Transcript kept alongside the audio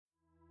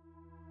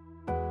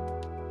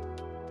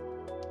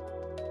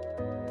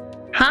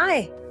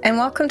Hi, and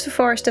welcome to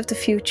Forest of the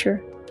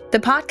Future, the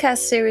podcast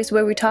series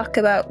where we talk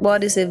about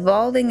what is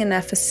evolving in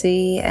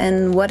FSC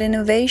and what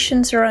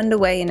innovations are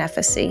underway in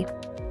FSC.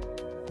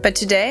 But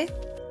today,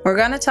 we're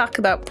going to talk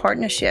about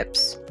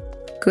partnerships.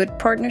 Good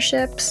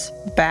partnerships,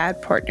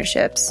 bad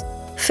partnerships,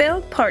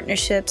 failed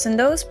partnerships, and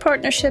those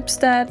partnerships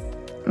that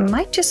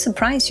might just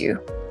surprise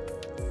you.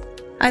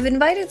 I've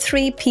invited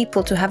 3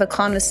 people to have a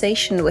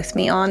conversation with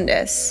me on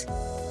this.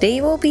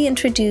 They will be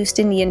introduced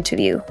in the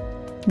interview,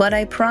 but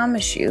I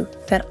promise you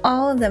that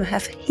all of them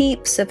have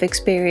heaps of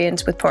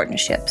experience with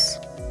partnerships.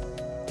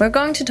 We're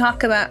going to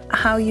talk about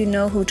how you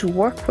know who to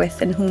work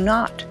with and who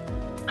not,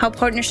 how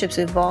partnerships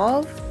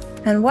evolve,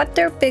 and what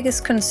their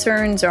biggest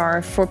concerns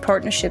are for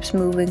partnerships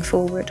moving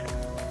forward.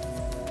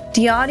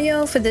 The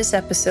audio for this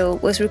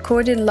episode was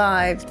recorded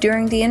live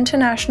during the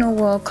International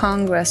World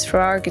Congress for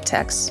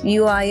Architects,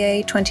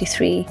 UIA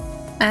 23,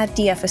 at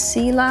the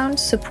FSC Lounge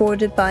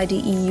supported by the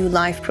EU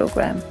LIFE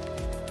program.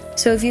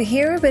 So if you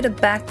hear a bit of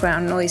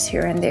background noise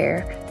here and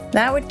there,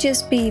 that would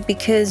just be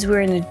because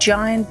we're in a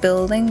giant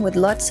building with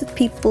lots of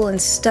people and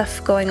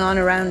stuff going on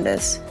around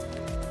us.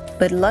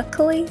 But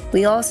luckily,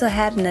 we also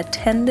had an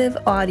attentive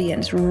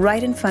audience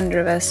right in front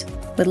of us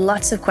with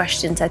lots of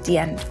questions at the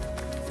end.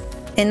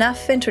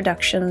 Enough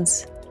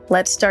introductions.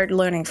 Let's start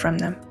learning from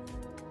them.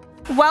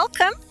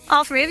 Welcome,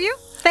 all 3 of you.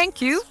 Thank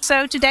you.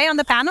 So today on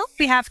the panel,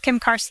 we have Kim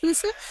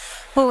Carstensen,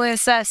 who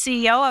is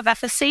CEO of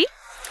FSC.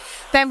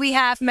 Then we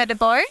have Mette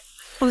Boye,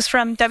 who's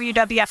from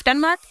WWF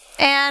Denmark.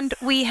 And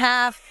we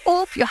have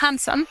Ulf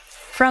Johansson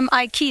from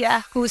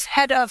IKEA, who's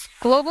head of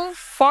Global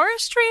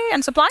Forestry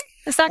and Supply.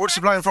 Is that Wood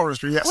Supply and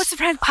Forestry, yes. Wood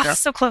Supply,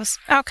 So close.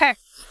 Okay.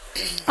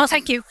 Well,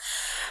 thank you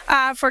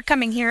for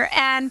coming here.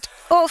 And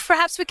Ulf,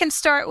 perhaps we can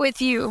start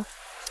with you.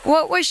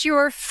 What was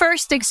your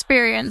first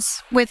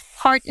experience with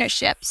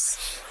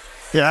partnerships?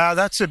 Yeah,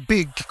 that's a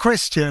big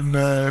question,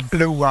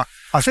 Loa.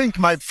 I think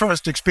my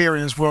first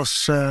experience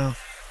was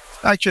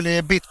actually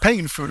a bit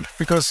painful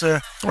because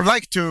I would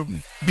like to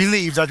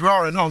believe that we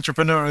are an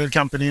entrepreneurial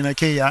company in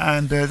IKEA,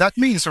 and that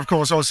means, of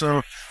course,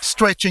 also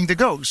stretching the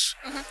goals,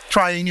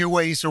 trying new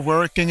ways of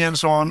working and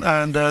so on,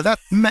 and that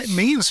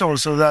means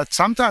also that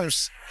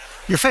sometimes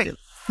you fail.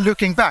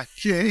 Looking back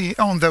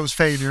on those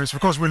failures,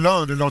 of course, we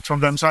learned a lot from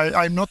them, so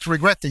I'm not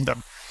regretting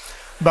them,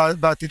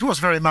 but it was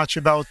very much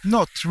about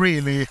not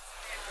really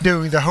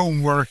doing the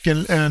homework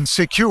and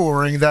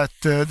securing that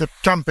the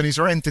companies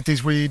or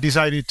entities we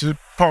decided to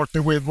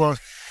partner with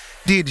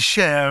did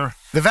share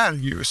the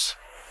values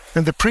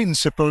and the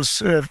principles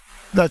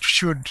that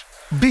should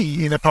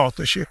be in a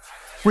partnership.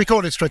 We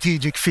call it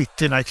strategic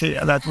fit in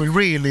IKEA, that we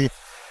really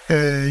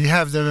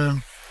have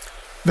the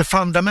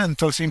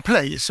fundamentals in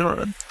place,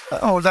 or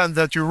then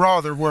that you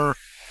rather were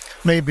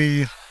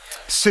maybe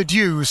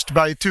seduced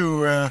by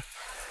two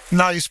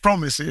nice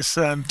promises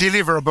and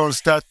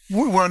deliverables that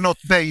were not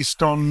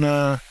based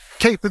on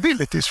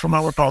capabilities from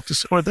our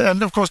partners.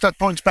 And of course that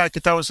points back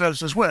at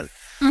ourselves as well.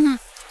 Mm-hmm.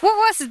 What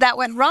was it that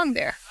went wrong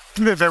there?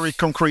 Very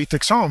concrete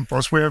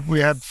examples where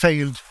we had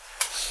failed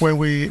when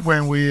we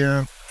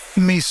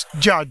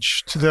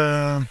misjudged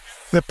the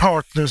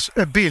partner's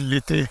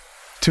ability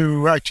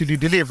to actually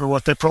deliver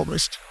what they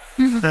promised.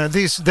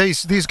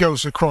 Mm-hmm. This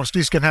goes across.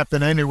 This can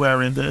happen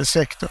anywhere in the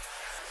sector.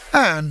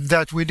 And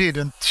that we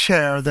didn't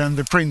share then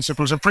the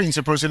principles. And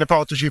principles in a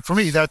partnership, for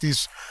me, that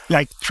is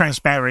like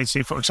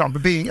transparency, for example,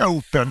 being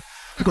open.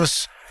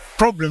 Because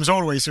problems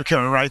always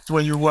occur, right?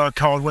 When you work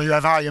hard, when you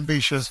have high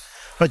ambitions,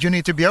 but you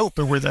need to be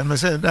open with them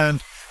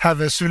and have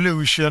a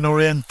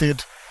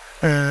solution-oriented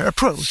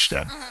approach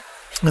then.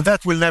 Mm-hmm. And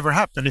that will never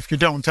happen if you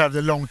don't have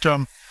the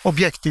long-term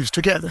objectives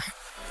together.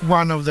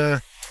 One of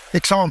the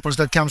examples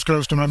that comes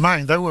close to my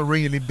mind, they were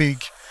really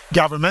big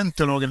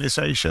governmental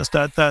organizations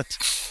that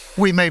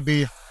we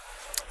maybe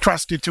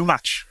trusted too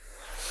much.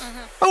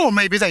 Mm-hmm. Or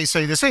maybe they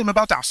say the same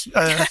about us.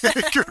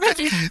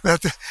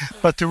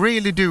 But to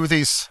really do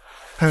this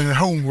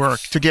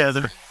homework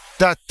together,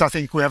 that I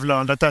think we have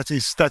learned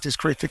that is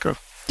critical.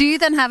 Do you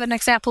then have an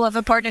example of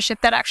a partnership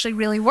that actually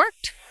really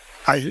worked?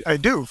 I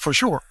do, for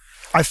sure.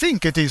 I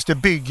think it is the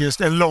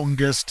biggest and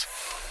longest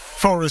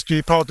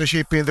forestry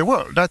partnership in the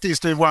world. That is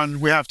the one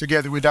we have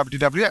together with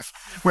WWF.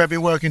 We have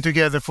been working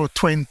together for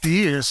 20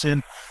 years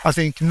in, I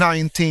think,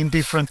 19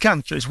 different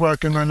countries,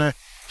 working on a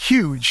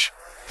huge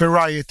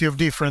variety of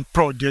different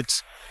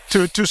projects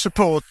to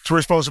support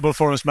responsible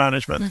forest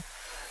management.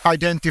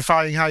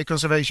 Identifying high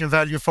conservation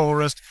value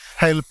forest,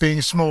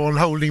 helping small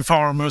holding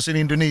farmers in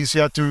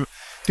Indonesia to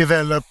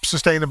develop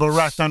sustainable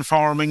rattan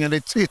farming, and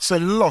it's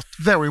a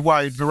very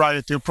wide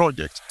variety of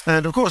projects.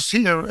 And of course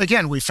here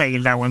again we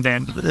fail now and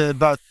then,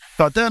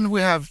 but then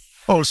we have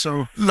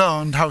also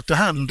learned how to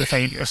handle the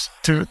failures,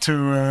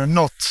 to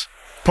not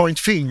point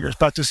fingers,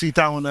 but to sit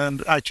down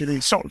and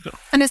actually solve them.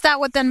 And is that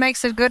what then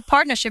makes a good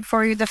partnership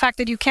for you, the fact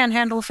that you can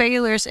handle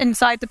failures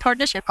inside the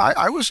partnership?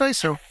 I would say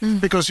so,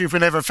 because if we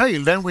never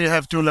fail, then we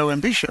have too low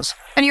ambitions.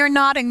 And you're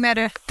nodding,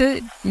 Mette.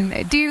 Do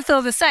you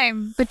feel the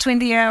same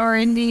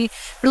in the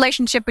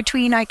relationship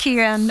between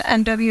IKEA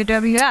and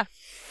WWF?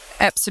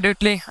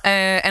 Absolutely.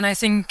 And I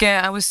think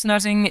I was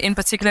noting in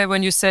particular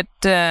when you said,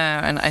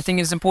 and I think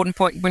it's an important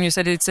point when you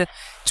said it's a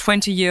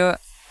 20-year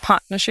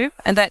partnership,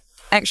 and that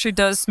actually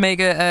does make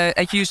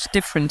a huge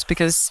difference,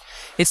 because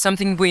it's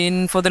something we're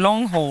in for the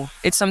long haul.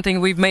 It's something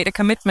we've made a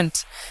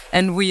commitment,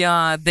 and we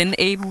are then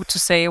able to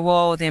say,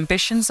 well, the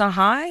ambitions are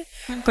high,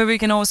 but we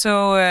can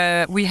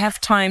also, we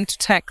have time to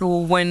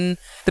tackle when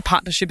the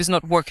partnership is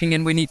not working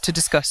and we need to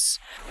discuss.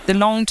 The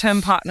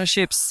long-term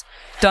partnerships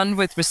done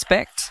with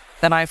respect,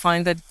 that I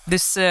find that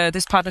this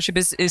partnership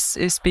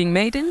is being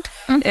made in,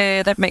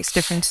 that makes a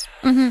difference.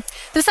 Mm-hmm.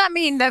 Does that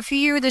mean that for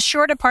you, the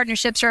shorter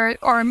partnerships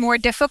are more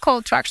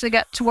difficult to actually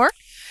get to work?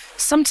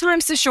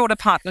 Sometimes the shorter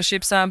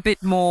partnerships are a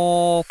bit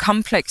more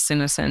complex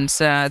in a sense.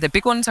 The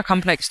big ones are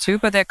complex too,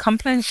 but they're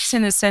complex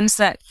in a sense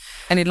that,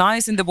 and it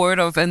lies in the word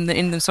of, and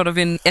in the sort of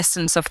in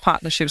essence of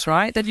partnerships,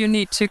 right? That you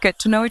need to get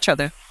to know each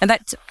other. And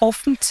that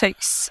often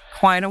takes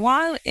quite a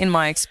while in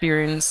my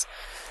experience.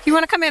 You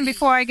want to come in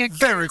before I get...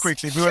 Very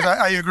quickly, because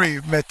I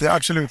agree, Mette,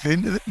 absolutely.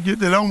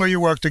 The longer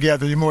you work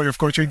together, the more, of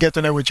course, you get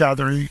to know each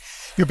other.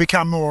 You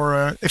become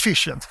more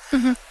efficient.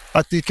 Mm-hmm.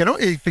 But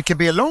it can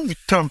be a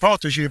long-term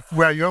partnership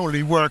where you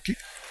only work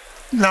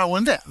now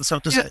and then, so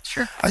to say.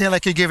 Sure. I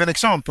can give an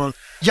example.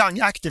 Young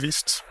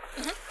activists.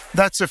 Mm-hmm.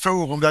 That's a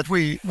forum that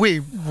we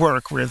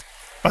work with.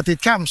 But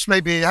it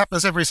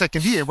happens every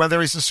second year when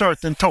there is a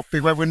certain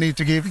topic where we need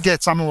to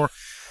get some more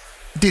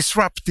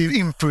disruptive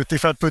input,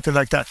 if I put it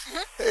like that.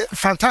 Mm-hmm.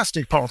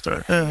 Fantastic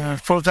partner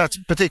for that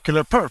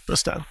particular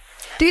purpose then.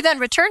 Do you then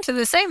return to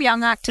the same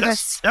young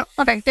activists? Yes. Yeah.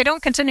 Okay, they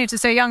don't continue to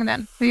stay young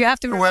then. You have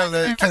to... Well,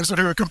 depends on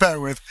who you compare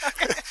with.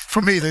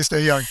 For me, they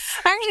stay young.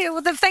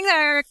 Actually, the thing that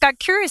I got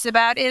curious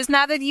about is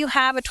now that you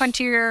have a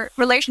 20-year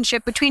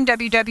relationship between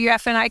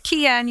WWF and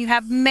IKEA, and you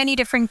have many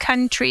different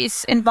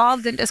countries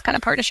involved in this kind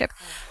of partnership,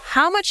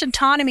 how much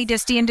autonomy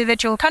does the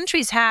individual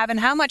countries have, and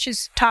how much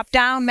is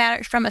top-down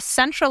managed from a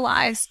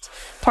centralized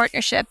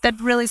partnership that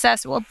really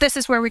says, well, this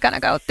is where we're going to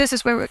go, this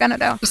is where we're going to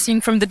go?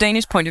 Seen from the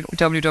Danish point of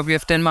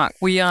WWF Denmark,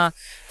 we are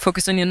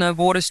focusing on a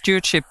water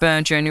stewardship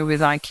journey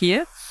with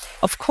IKEA.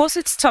 Of course,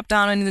 it's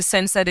top-down in the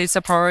sense that it's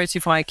a priority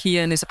for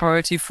IKEA and it's a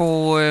priority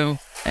for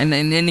and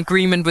in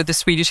agreement with the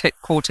Swedish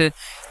headquarters.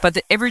 But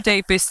the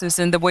everyday business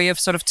and the way of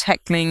sort of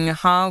tackling,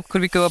 how could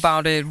we go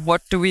about it?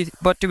 What do we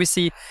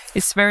see?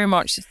 It's very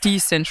much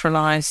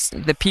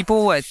decentralized. The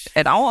people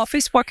at our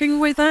office working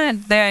with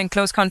that, they're in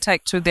close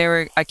contact to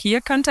their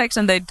IKEA contacts,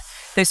 and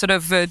they sort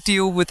of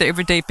deal with the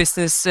everyday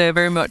business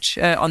very much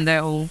on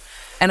their own.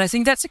 And I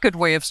think that's a good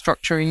way of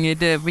structuring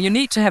it. You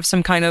need to have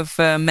some kind of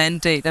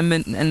mandate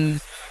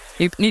and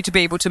you need to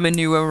be able to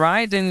maneuver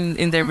right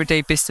in the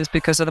everyday business,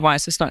 because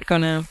otherwise it's not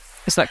gonna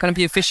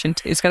be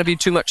efficient. It's gonna be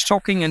too much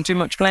talking and too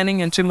much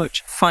planning and too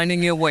much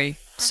finding your way.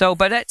 So,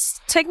 but that's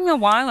taking a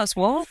while as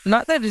well.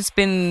 Not that it's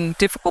been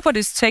difficult, but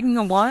it's taking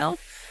a while.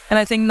 And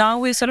I think now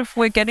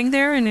we're getting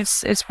there, and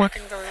it's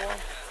working very well.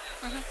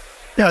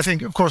 Mm-hmm. Yeah, I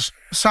think, of course,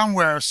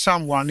 somewhere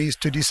someone needs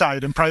to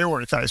decide and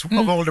prioritize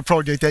of all the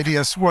project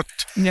ideas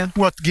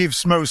what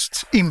gives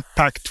most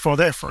impact for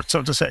the effort,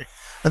 so to say.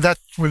 And that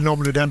will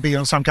normally then be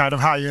on some kind of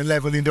higher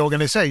level in the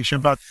organization,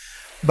 but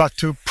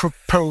to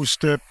propose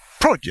the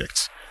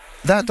projects,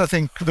 that I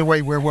think the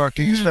way we're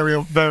working is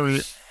very, very,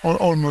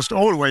 almost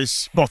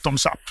always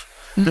bottoms up.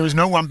 There is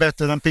no one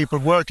better than people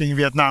working in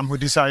Vietnam who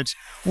decides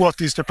what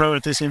is the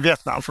priorities in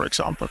Vietnam, for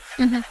example.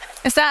 Mm-hmm.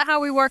 Is that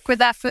how we work with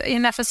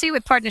in FSC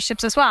with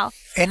partnerships as well?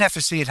 In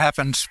FSC, it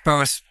happens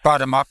both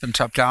bottom-up and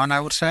top-down,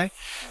 I would say,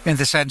 in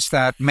the sense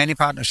that many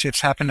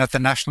partnerships happen at the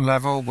national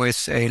level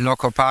with a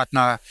local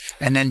partner,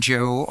 an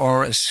NGO,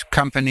 or a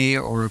company,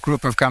 or a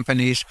group of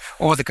companies,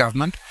 or the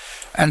government,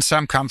 and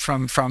some come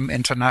from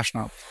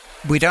international.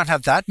 We don't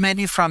have that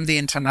many from the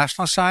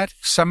international side.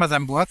 Some of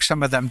them work,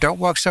 some of them don't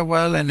work so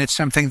well, and it's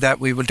something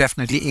that we will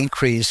definitely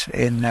increase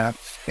in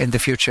the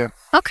future.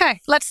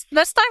 Okay, let's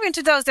dive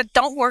into those that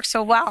don't work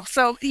so well.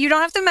 So you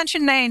don't have to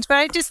mention names,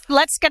 but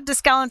let's get the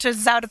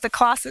skeletons out of the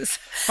closets.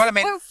 Well, I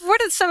mean,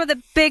 what are some of the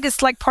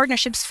biggest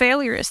partnerships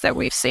failures that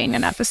we've seen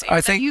in FSC?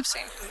 I think you've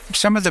seen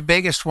some of the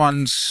biggest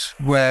ones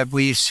where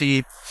we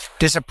see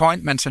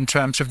disappointments in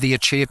terms of the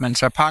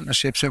achievements are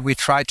partnerships that we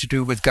tried to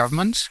do with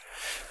governments,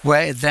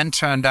 where it then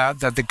turned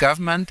out that the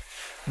government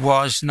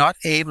was not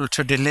able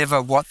to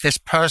deliver what this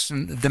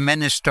person, the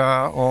minister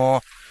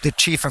or the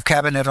chief of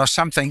cabinet or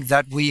something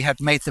that we had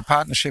made the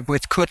partnership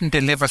with, couldn't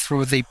deliver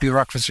through the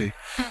bureaucracy.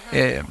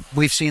 Mm-hmm.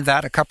 We've seen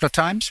that a couple of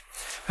times.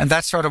 And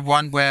that's sort of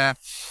one where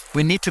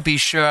we need to be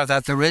sure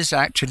that there is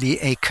actually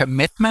a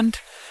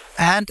commitment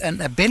and an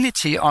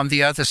ability on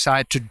the other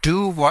side to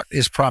do what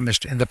is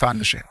promised in the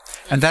partnership.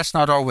 And that's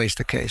not always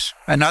the case.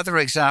 Another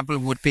example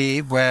would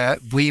be where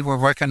we were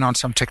working on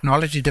some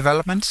technology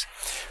developments.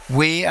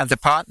 We and the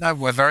partner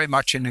were very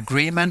much in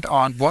agreement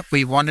on what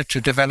we wanted to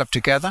develop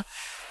together.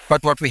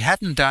 But what we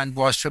hadn't done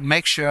was to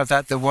make sure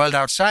that the world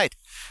outside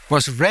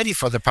was ready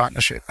for the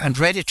partnership and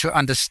ready to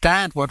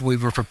understand what we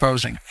were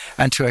proposing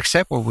and to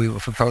accept what we were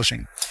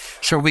proposing.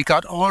 So we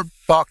got all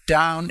bogged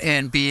down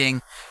in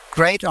being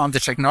great on the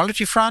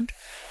technology front,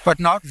 but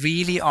not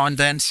really on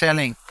then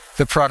selling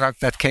the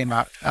product that came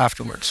out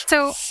afterwards.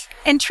 So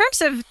in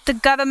terms of the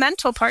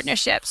governmental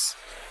partnerships,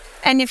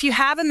 and if you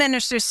have a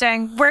minister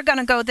saying, we're going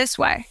to go this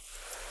way,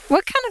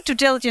 what kind of due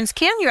diligence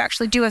can you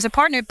actually do as a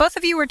partner? Both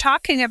of you were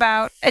talking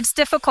about it's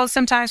difficult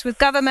sometimes with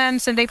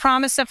governments and they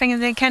promise something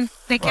and they can't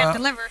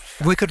deliver.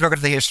 We could look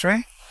at the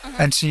history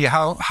and see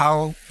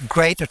how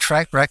great a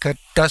track record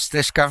does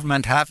this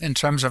government have in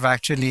terms of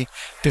actually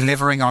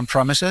delivering on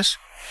promises.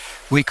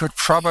 We could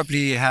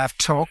probably have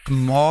talked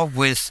more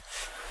with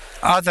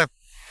other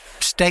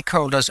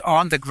stakeholders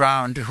on the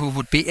ground who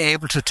would be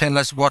able to tell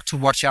us what to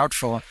watch out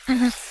for,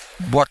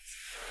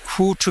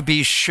 who to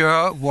be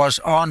sure was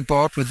on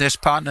board with this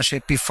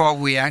partnership before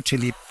we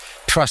actually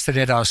trusted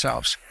it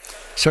ourselves.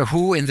 So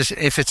who in this,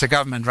 if it's a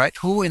government, right?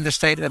 Who in the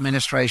state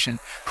administration,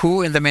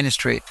 who in the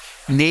ministry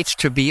needs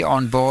to be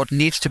on board,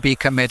 needs to be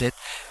committed.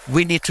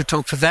 We need to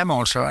talk to them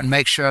also and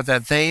make sure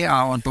that they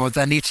are on board.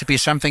 There needs to be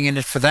something in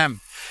it for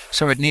them.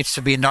 So it needs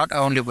to be not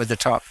only with the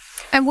top.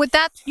 And would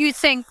that, you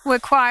think,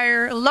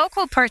 require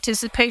local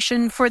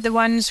participation for the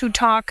ones who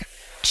talk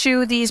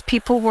to these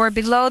people who are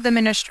below the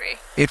ministry?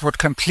 It would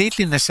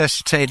completely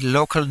necessitate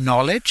local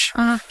knowledge.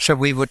 So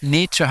we would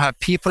need to have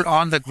people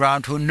on the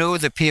ground who know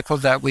the people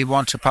that we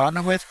want to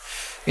partner with.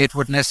 It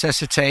would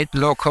necessitate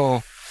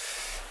local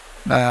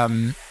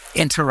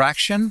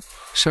interaction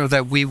so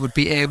that we would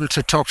be able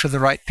to talk to the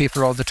right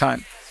people all the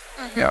time.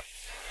 Yeah.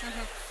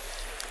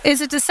 Is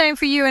it the same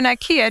for you in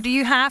IKEA? Do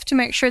you have to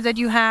make sure that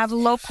you have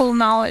local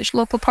knowledge,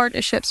 local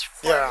partnerships?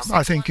 Yeah,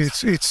 I think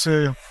it's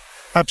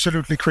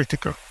absolutely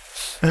critical.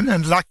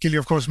 And luckily,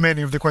 of course,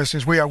 many of the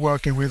questions we are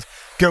working with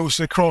goes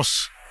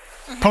across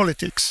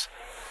politics,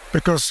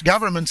 because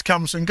governments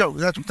comes and go.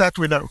 That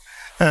we know.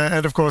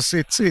 And of course,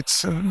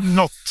 it's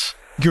not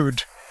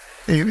good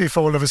if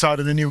all of a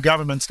sudden the new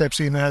government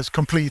steps in and has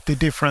completely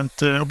different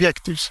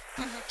objectives.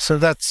 So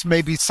that's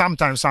maybe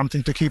sometimes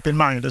something to keep in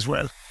mind as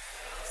well.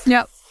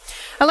 Yeah.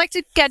 I'd like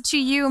to get to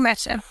you,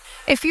 Mette.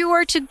 If you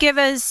were to give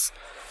us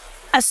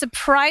a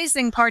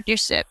surprising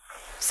partnership,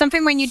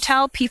 something when you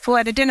tell people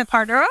at a dinner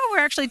party, oh,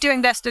 we're actually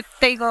doing this, that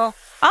they go,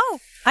 oh,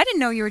 I didn't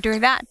know you were doing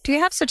that. Do you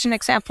have such an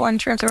example in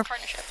terms of a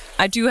partnership?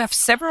 I do have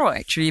several,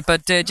 actually,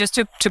 but just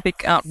to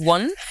pick out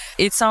one,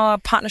 it's our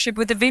partnership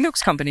with the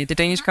Velux company, the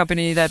Danish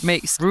company that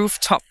makes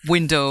rooftop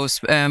windows.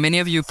 Many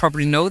of you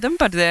probably know them,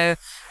 but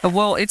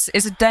it's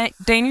a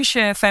Danish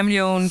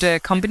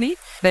family-owned company.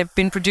 They've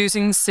been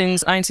producing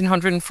since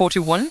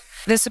 1941.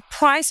 The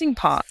surprising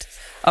part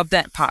of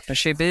that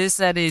partnership is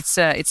that it's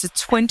a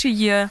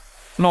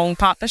 20-year-long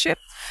partnership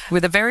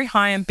with a very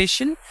high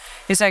ambition.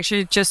 It's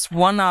actually just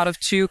 1 out of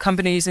 2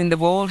 companies in the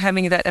world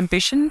having that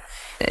ambition.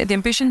 The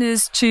ambition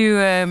is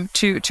to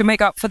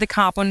make up for the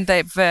carbon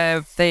they've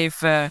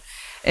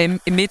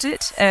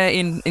emitted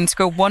in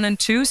scope 1 and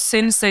 2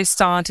 since they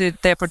started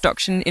their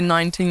production in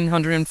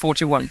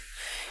 1941.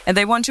 And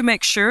they want to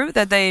make sure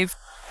that they've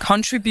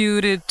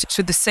contributed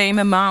to the same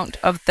amount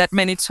of that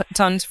many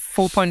tons,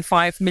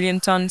 4.5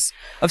 million tons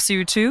of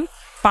CO2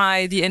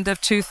 by the end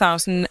of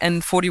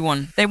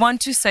 2041. They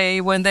want to say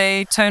when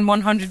they turn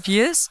 100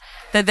 years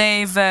that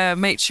they've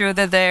made sure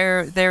that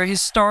their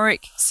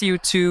historic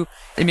CO2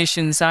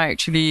 emissions are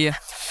actually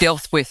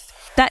dealt with.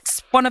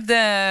 That's one of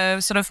the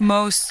sort of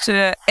most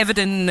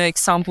evident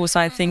examples,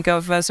 I think,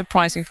 of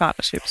surprising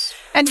partnerships.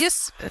 And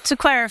just to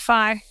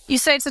clarify, you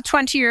say it's a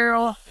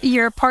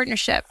 20-year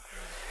partnership.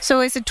 So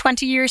is it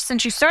 20 years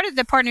since you started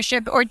the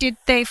partnership, or did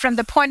they, from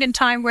the point in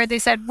time where they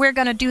said, we're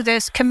going to do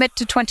this, commit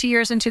to 20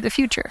 years into the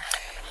future?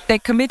 They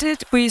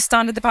committed. We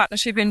started the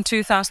partnership in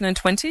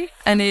 2020,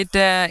 and it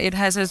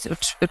has a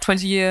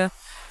 20-year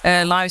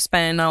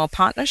lifespan, our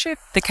partnership.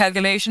 The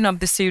calculation of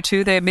the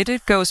CO2 they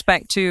emitted goes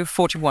back to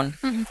 41.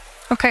 Mm-hmm.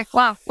 Okay,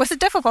 wow. Was it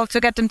difficult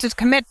to get them to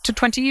commit to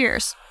 20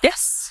 years?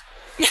 Yes.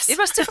 It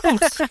was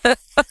difficult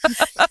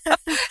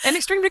and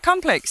extremely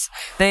complex.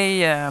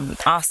 They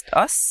asked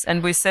us,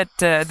 and we said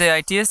the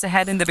ideas they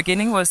had in the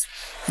beginning was,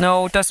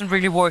 no, it doesn't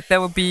really work.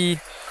 That would be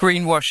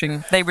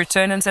greenwashing. They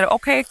returned and said,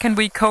 okay, can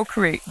we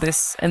co-create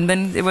this? And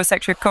then it was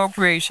actually a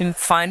co-creation,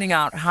 finding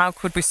out how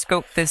could we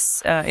scope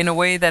this in a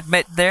way that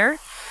met their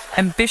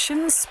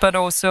ambitions, but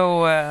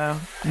also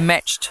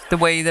matched the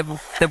way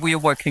that we are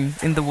working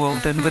in the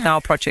world and with our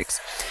projects.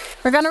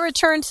 We're going to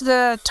return to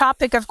the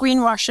topic of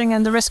greenwashing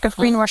and the risk of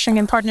greenwashing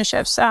in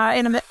partnerships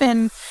in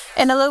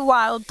a little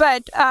while.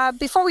 But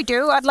before we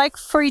do, I'd like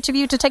for each of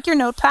you to take your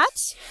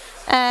notepads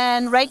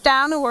and write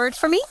down a word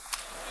for me.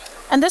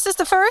 And this is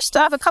the first.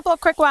 I have a couple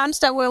of quick ones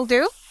that we'll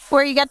do,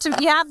 where you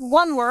have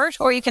one word,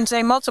 or you can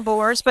say multiple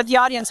words, but the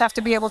audience have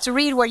to be able to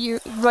read what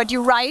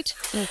you write.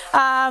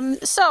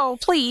 So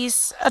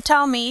please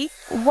tell me,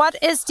 what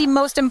is the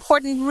most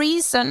important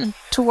reason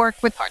to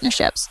work with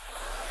partnerships?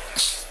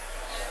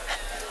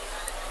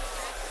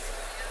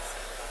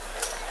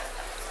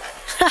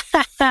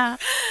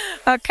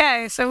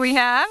 Okay, so we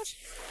have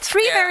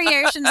 3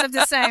 variations of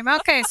the same.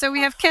 Okay, so we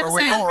have Kim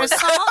saying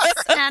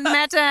results and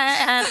Mette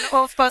and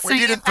Ulf both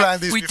saying. We didn't plan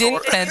this before. We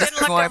didn't plan this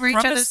before, look over each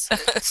other's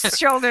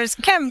shoulders.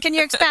 Kim, can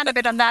you expand a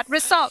bit on that?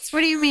 Results,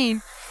 what do you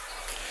mean?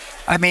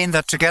 I mean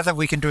that together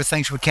we can do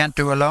things we can't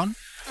do alone.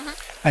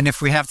 And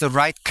if we have the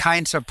right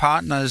kinds of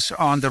partners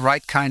on the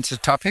right kinds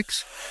of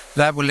topics,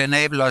 that will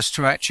enable us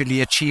to actually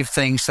achieve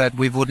things that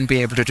we wouldn't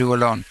be able to do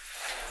alone.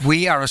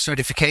 We are a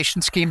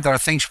certification scheme. There are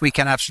things we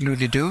can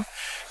absolutely do,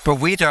 but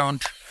we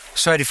don't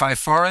certify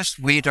forests,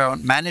 we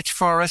don't manage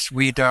forests,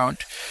 we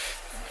don't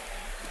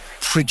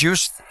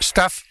produce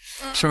stuff.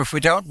 So if we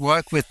don't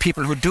work with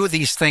people who do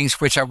these things,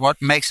 which are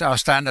what makes our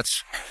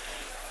standards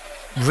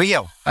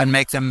real and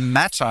make them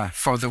matter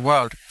for the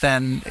world,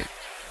 then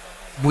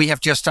we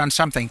have just done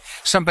something.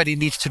 Somebody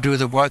needs to do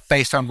the work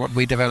based on what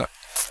we develop.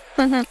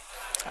 Mm-hmm.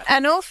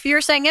 And Ulf,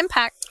 you're saying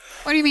impact.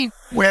 What do you mean?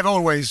 We have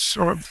always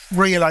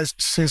realized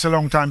since a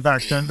long time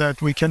back then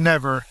that we can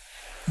never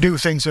do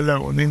things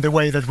alone in the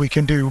way that we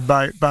can do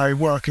by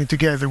working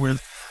together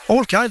with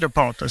all kinds of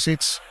partners.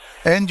 It's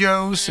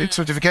NGOs, it's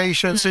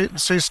certification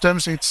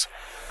systems, it's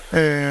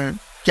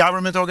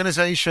government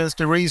organizations,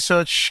 the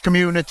research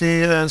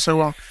community, and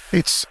so on.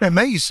 It's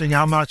amazing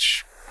how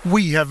much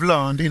we have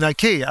learned in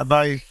IKEA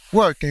by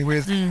working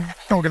with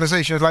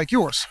organizations like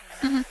yours.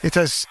 Mm-hmm. It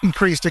has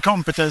increased the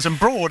competence and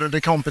broadened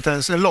the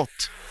competence a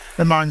lot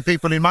among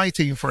people in my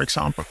team, for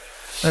example.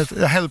 It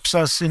helps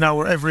us in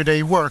our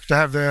everyday work to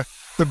have the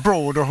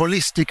broad or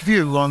holistic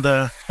view on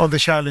the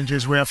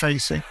challenges we are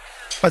facing.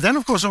 But then,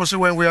 of course, also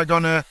when we are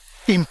going to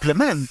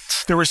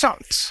implement the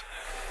results,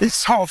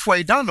 it's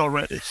halfway done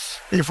already.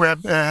 If we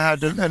have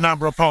had a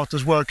number of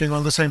partners working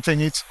on the same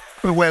thing, it's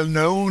well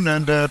known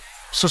and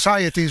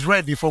society is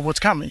ready for what's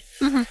coming.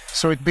 Mm-hmm.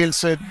 So it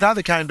builds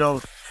another kind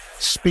of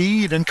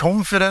speed and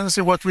confidence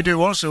in what we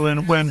do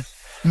also when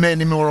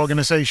many more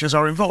organizations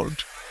are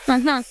involved.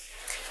 Mm-hmm.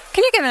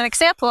 Can you give an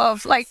example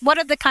of what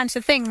are the kinds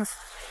of things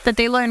that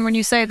they learn when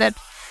you say that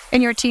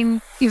in your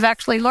team you've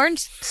actually learned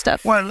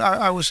stuff? Well,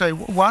 I would say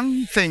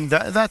one thing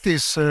that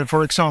is,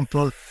 for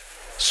example,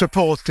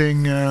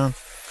 supporting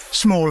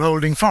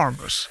smallholding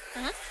farmers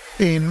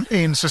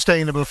in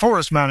sustainable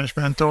forest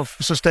management or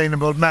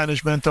sustainable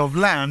management of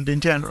land in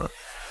general.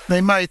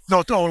 They might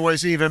not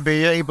always even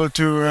be able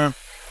to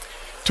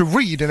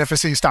read an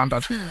FSC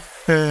standard.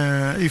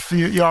 If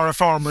you are a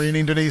farmer in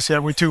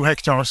Indonesia with 2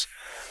 hectares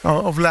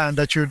of land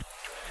that should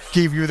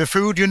give you the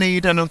food you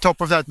need, and on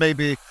top of that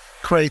maybe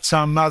create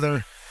some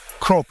other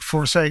crop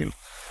for sale,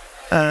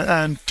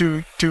 and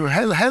to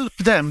help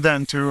them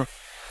then to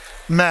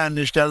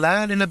manage their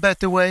land in a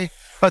better way,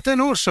 but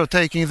then also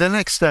taking the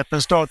next step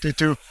and starting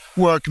to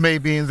work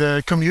maybe in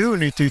the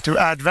community to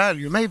add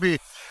value. Maybe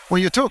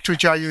when you talk to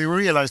each other, you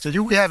realize that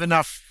we have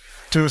enough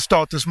to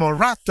start a small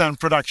rattan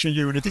production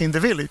unit in the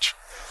village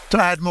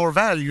to add more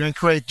value and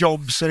create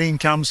jobs and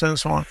incomes and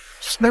so on.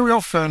 Very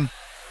often,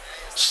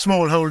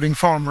 smallholding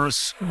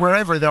farmers,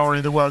 wherever they are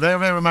in the world, they are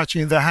very much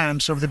in the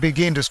hands of the big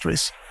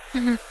industries.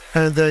 Mm-hmm.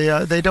 And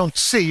they don't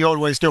see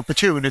always the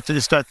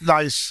opportunities that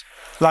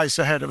lies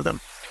ahead of them.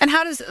 And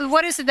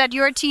what is it that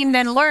your team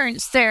then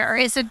learns there?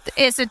 Is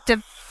it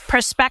the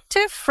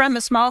perspective from a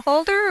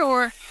smallholder,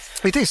 or?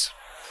 It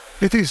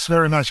is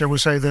very much, I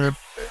would say, the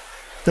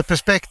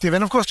perspective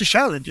and of course the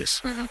challenges,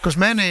 because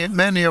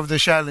many of the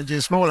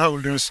challenges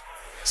smallholders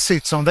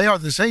sits on, they are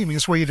the same in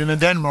Sweden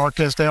and Denmark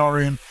as they are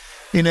in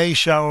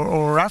Asia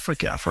or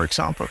Africa, for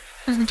example.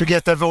 To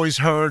get their voice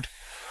heard,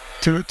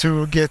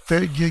 to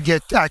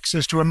get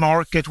access to a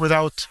market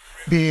without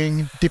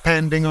being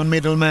depending on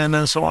middlemen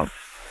and so on.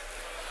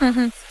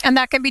 Mm-hmm. And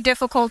that can be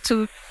difficult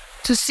to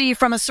see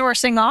from a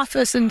sourcing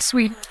office in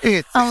Sweden.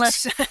 It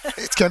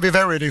can be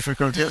very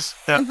difficult, yes.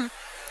 Yeah. Mm-hmm.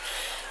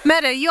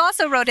 Mette, you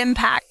also wrote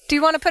impact. Do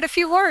you want to put a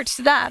few words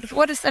to that?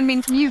 What does that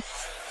mean to you?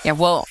 Yeah,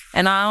 well,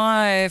 and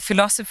our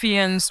philosophy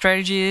and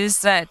strategy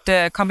is that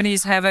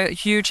companies have a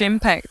huge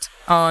impact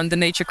on the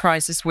nature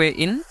crisis we're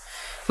in.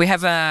 We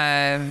have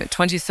a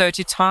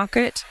 2030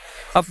 target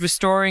of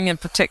restoring and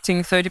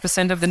protecting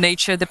 30% of the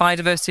nature, the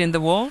biodiversity in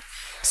the world.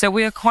 So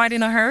we are quite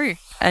in a hurry.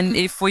 And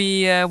if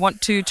we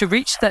want to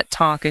reach that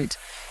target,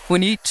 we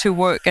need to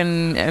work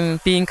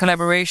and be in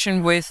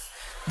collaboration with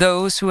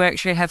those who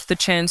actually have the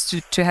chance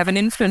to have an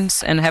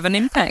influence and have an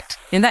impact.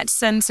 In that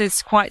sense,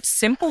 it's quite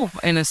simple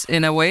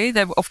in a way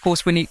that, of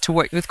course, we need to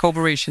work with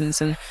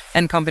corporations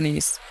and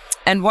companies.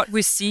 And what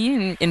we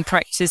see in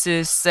practice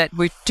is that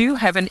we do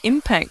have an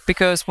impact,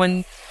 because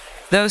when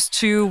those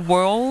two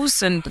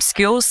worlds and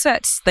skill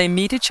sets, they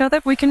meet each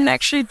other, we can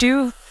actually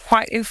do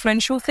quite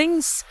influential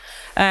things.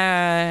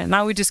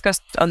 Now we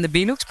discussed on the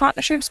Benelux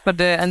partnerships,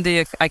 and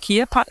the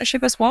IKEA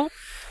partnership as well.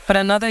 But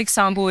another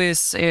example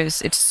is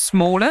it's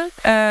smaller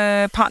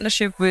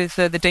partnership with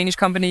the Danish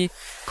company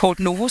called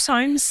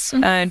Novozymes,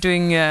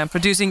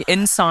 producing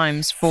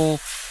enzymes for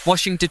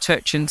washing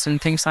detergents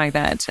and things like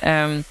that.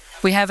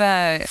 We have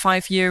a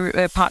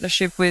 5-year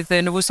partnership with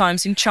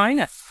Novozymes in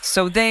China.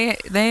 So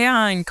they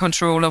are in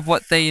control of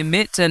what they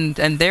emit and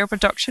their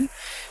production.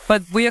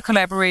 But we are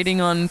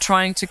collaborating on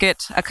trying to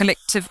get a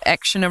collective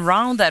action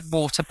around that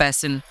water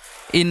basin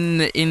in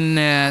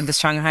the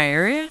Shanghai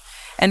area,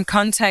 and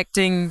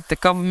contacting the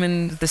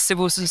government, the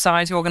civil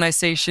society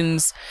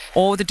organizations,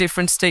 all the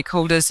different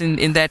stakeholders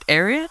in that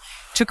area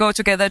to go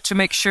together to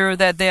make sure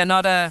that they are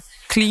not a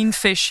clean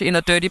fish in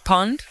a dirty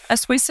pond,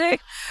 as we say,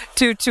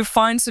 to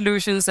find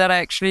solutions that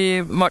are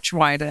actually much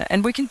wider.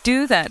 And we can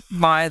do that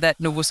via that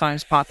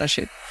Novozymes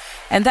partnership.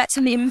 And that's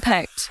an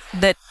impact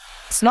that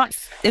it's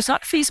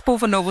not feasible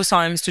for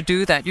Novozymes to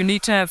do that. You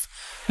need to have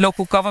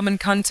local government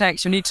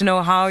contacts. You need to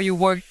know how you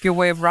work your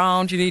way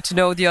around. You need to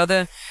know the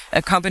other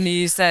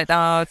companies that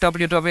our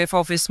WWF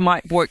office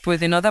might work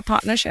with in other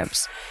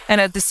partnerships.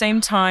 And at the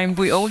same time,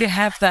 we only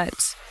have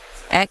that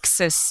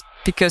access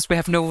because we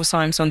have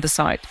Novozymes on the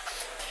side.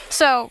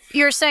 So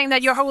you're saying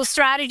that your whole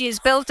strategy is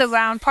built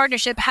around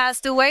partnership. Has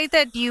the way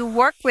that you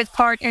work with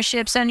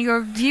partnerships and your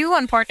view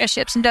on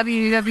partnerships in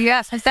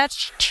WWF, has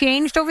that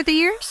changed over the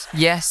years?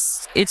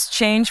 Yes, it's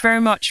changed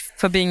very much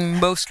for being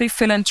mostly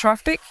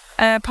philanthropic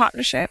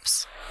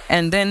partnerships,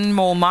 and then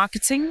more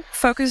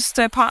marketing-focused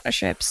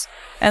partnerships,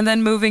 and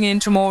then moving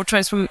into more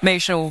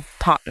transformational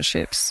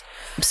partnerships.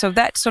 So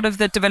that's sort of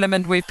the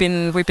development we've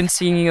been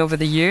seeing over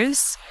the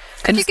years.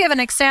 Could you give an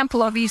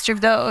example of each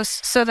of those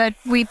so that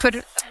we put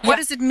it, what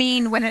does it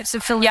mean when it's a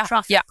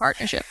philanthropic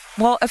partnership?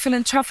 Well, a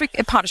philanthropic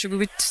partnership, we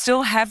would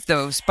still have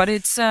those, but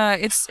it's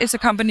a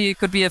company, it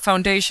could be a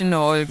foundation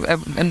or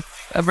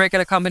a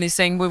regular company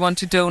saying we want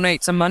to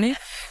donate some money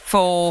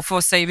for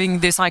saving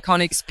this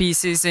iconic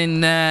species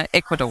in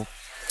Ecuador.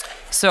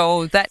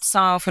 So that's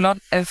our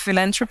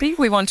philanthropy.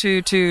 We want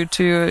to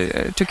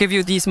give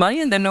you this money,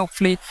 and then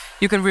hopefully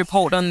you can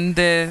report on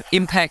the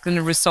impact and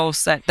the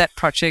results that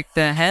project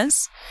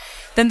has.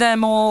 Then there are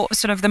more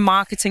sort of the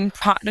marketing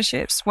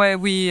partnerships where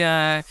we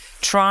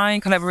try in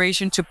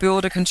collaboration to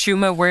build a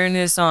consumer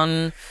awareness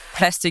on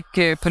plastic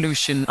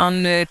pollution,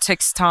 on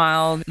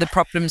textile, the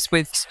problems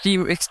with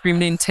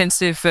extremely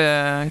intensive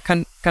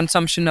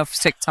consumption of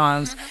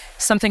textiles,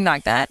 something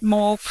like that.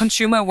 More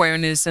consumer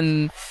awareness,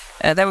 and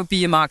that would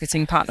be a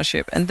marketing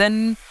partnership. And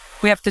then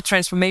we have the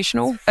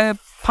transformational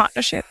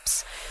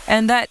partnerships,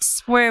 and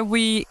that's where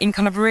we, in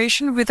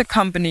collaboration with a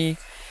company,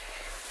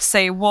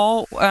 say,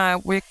 well,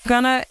 we're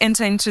gonna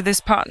enter into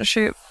this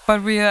partnership,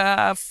 but we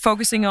are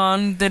focusing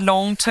on the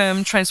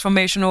long-term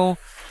transformational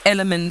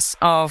elements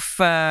of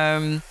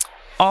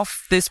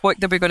this work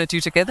that we're going to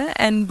do together,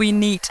 and we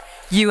need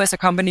you as a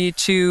company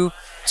to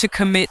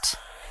commit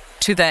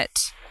to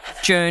that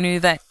journey,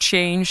 that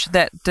change,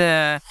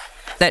 that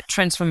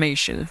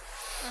transformation.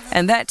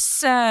 And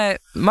that's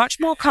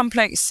much more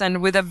complex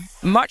and with a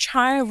much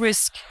higher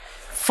risk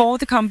for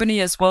the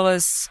company as well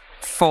as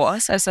for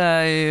us as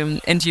a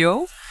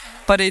NGO.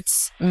 But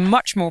it's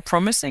much more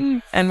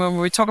promising. And when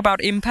we talk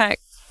about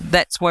impact,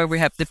 that's where we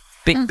have the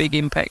big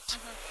impact.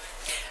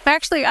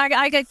 Actually,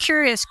 I get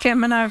curious,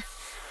 Kim, and I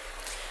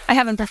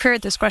haven't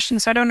prepared this question,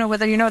 so I don't know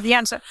whether you know the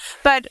answer.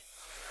 But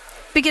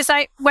because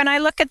when I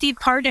look at the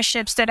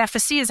partnerships that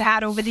FSC has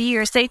had over the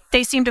years,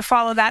 they seem to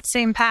follow that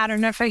same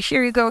pattern. If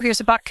here you go,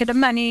 here's a bucket of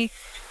money.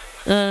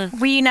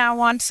 We now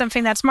want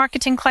something that's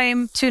marketing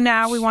claim to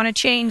now we want to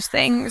change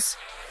things.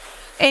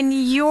 In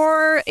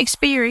your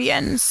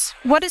experience,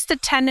 what is the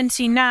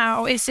tendency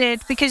now? Is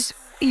it because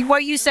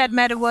what you said,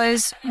 Mette,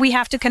 was we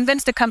have to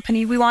convince the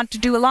company we want to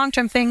do a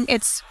long-term thing.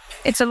 It's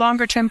a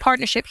longer-term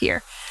partnership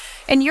here.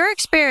 In your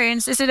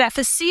experience, is it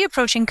FSC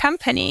approaching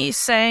companies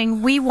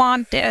saying we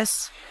want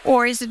this?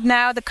 Or is it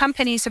now the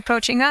companies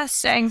approaching us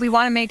saying we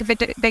want to make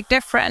a big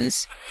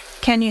difference?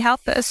 Can you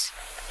help us?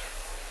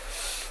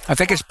 I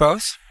think it's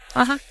both.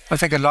 I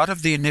think a lot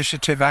of the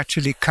initiative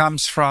actually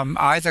comes from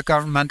either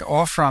government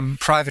or from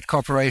private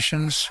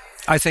corporations.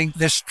 I think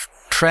this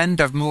trend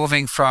of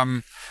moving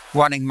from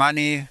wanting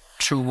money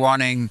to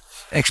wanting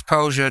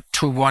exposure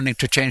to wanting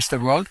to change the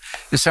world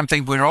is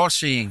something we're all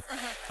seeing.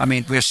 I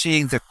mean, we're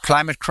seeing the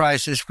climate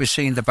crisis, we're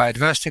seeing the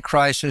biodiversity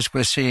crisis,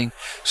 we're seeing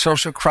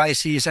social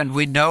crises, and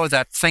we know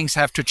that things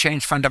have to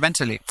change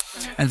fundamentally.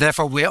 And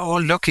therefore, we're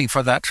all looking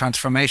for that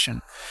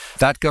transformation.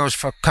 That goes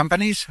for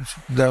companies,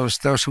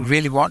 those who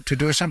really want to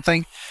do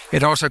something.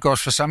 It also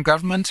goes for some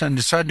governments, and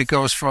it certainly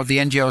goes for the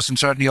NGOs, and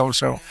certainly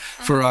also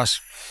for us.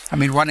 I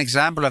mean, one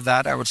example of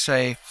that, I would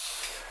say,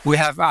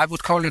 I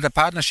would call it a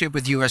partnership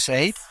with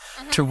USAID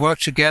to work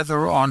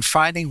together on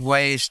finding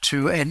ways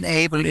to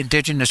enable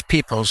indigenous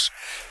peoples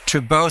to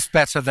both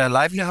better their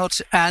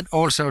livelihoods and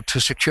also to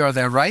secure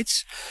their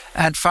rights,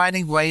 and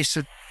finding ways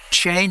to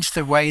change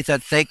the way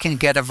that they can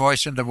get a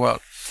voice in the world.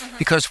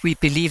 Because we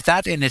believe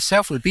that in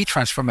itself will be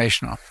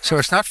transformational. So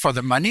it's not for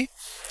the money,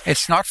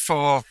 it's not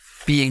for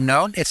being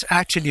known, it's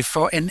actually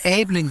for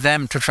enabling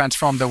them to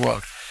transform the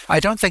world. I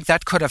don't think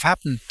that could have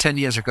happened 10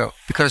 years ago,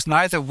 because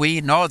neither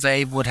we nor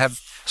they would have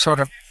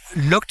sort of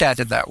looked at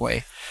it that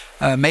way.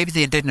 Maybe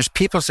the indigenous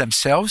peoples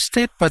themselves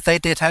did, but they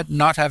did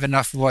not have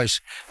enough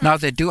voice. Now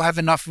they do have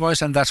enough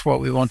voice, and that's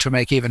what we want to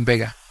make even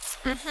bigger.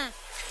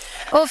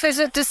 Ulf, is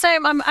it the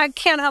same? I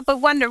can't help but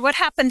wonder what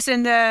happens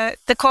in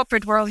the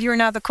corporate world. You're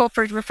now the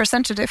corporate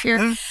representative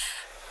here.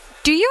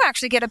 Do you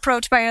actually get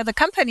approached by other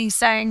companies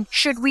saying,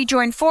 should we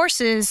join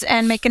forces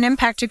and make an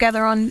impact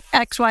together on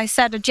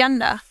XYZ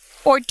agenda?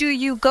 Or do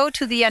you go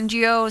to the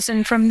NGOs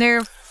and from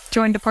there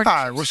join the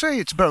partnerships? I would say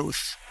it's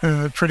both.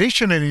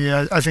 Traditionally,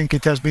 I think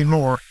it has been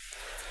more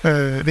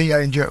via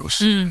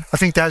NGOs. I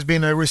think there has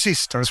been a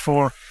resistance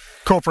for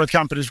corporate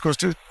companies because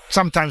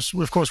sometimes,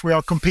 of course, we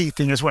are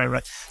competing as well,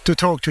 right, to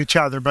talk to each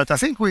other. But I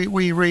think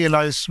we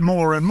realize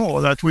more and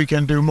more that we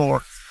can do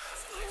more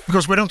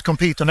because we don't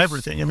compete on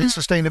everything. I mean,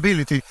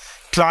 sustainability,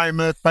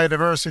 climate,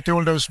 biodiversity,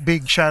 all those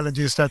big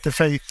challenges that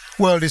the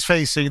world is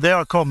facing, they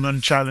are common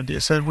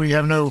challenges, and we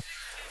have no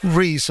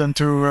reason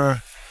to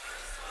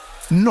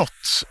not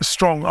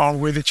strong arm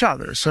with each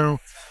other. So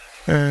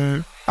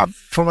from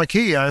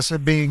IKEA, as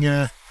being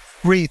a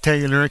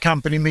retailer, a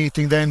company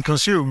meeting the end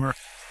consumer,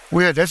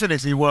 we are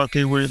definitely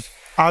working with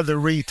other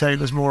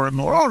retailers more and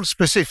more on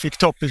specific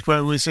topics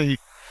where we see,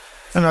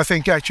 and I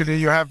think actually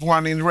you have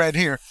one in red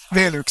here,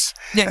 Velux,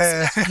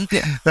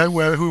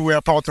 who we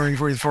are partnering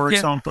with, for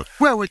example,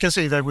 where we can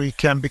see that we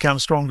can become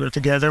stronger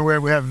together, where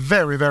we have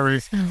very,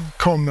 very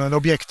common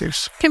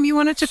objectives. Kim, you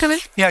wanted to come in?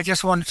 Yeah, I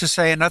just wanted to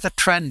say another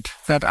trend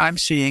that I'm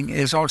seeing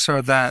is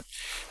also that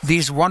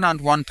these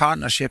one-on-one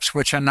partnerships,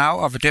 which are now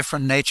of a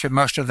different nature,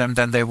 most of them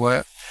than they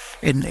were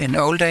in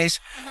old days,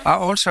 are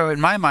also, in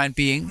my mind,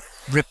 being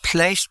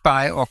replaced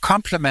by or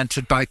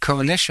complemented by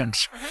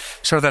coalitions,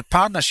 so that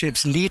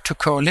partnerships lead to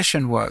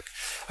coalition work.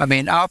 I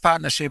mean, our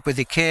partnership with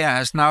IKEA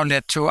has now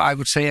led to, I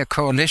would say, a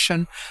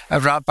coalition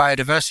around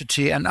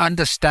biodiversity and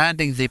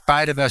understanding the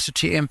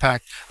biodiversity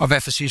impact of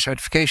FSC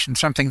certification,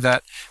 something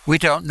that we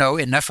don't know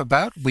enough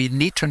about. We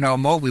need to know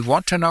more. We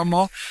want to know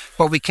more,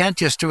 but we can't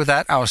just do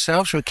that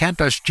ourselves. We can't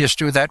just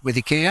do that with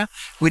IKEA.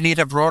 We need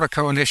a broader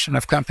coalition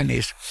of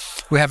companies.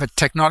 We have a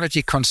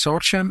technology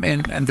consortium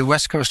in the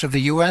west coast of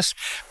the US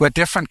where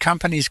different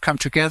companies come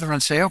together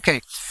and say,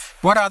 okay,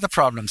 what are the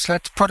problems?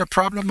 Let's put a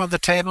problem on the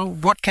table.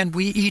 What can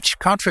we each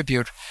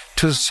contribute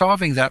to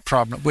solving that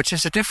problem, which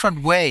is a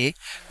different way,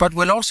 but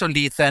will also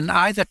lead then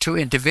either to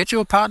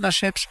individual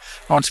partnerships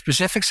on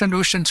specific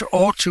solutions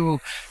or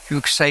to,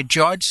 you could say,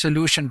 joint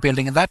solution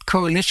building. And that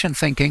coalition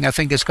thinking, I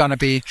think, is going to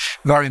be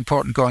very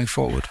important going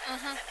forward.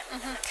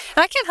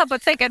 I can't help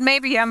but think, and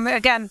maybe I'm,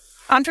 again,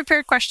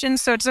 unprepared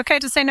questions, so it's okay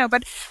to say no,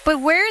 but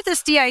where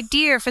does the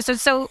idea for,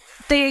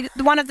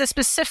 one of the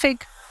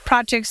specific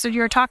projects that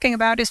you're talking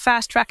about is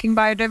fast-tracking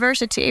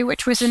biodiversity,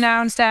 which was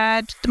announced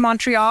at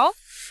Montreal,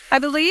 I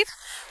believe,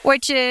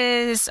 which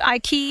is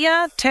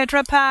IKEA,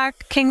 Tetra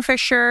Pak,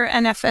 Kingfisher,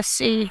 and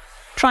FSC,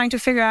 trying to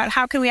figure out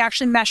how can we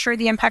actually measure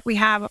the impact we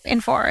have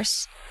in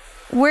forests.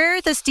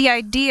 Where does the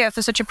idea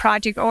for such a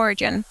project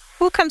origin?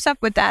 Who comes up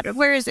with that?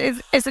 Where is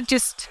it? Is it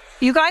just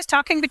you guys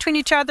talking between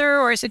each other,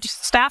 or is it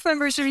just staff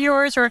members of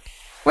yours, or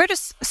where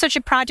does such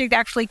a project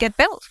actually get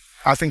built?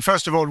 I think,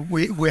 first of all,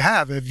 we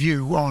have a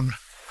view on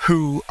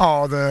who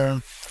are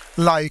the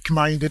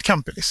like-minded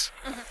companies.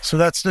 So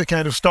that's the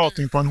kind of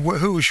starting point.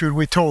 Who should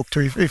we talk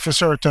to if a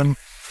certain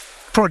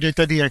project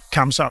idea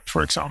comes up,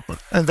 for example?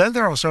 And then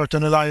there are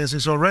certain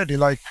alliances already,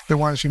 like the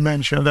ones you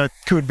mentioned, that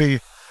could be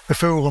a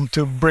forum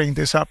to bring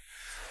this up.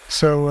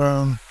 So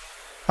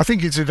I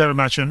think it's very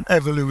much an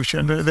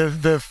evolution.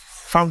 The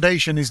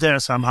foundation is there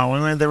somehow,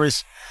 and when there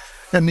is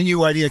a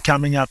new idea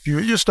coming up,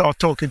 you start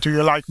talking to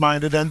your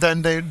like-minded, and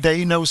then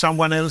they know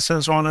someone else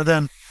and so on, and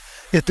then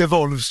it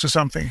evolves to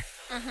something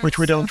which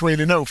we don't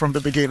really know from the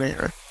beginning.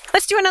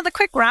 Let's do another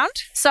quick round.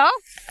 So,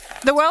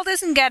 the world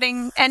isn't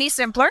getting any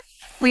simpler.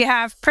 We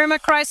have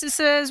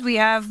perma-crises, we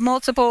have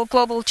multiple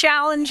global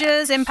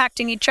challenges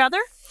impacting each other.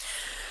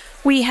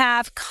 We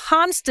have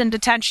constant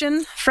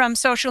attention from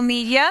social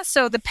media,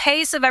 so the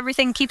pace of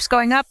everything keeps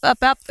going up,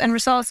 and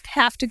results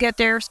have to get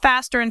there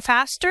faster and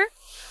faster.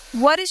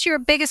 What is your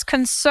biggest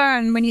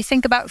concern when you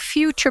think about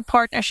future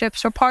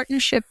partnerships or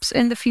partnerships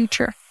in the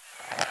future?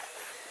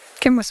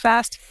 Kim was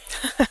fast.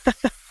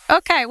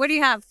 Okay, what do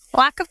you have?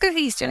 Lack of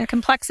cohesion,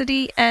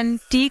 complexity, and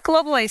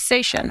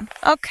deglobalization.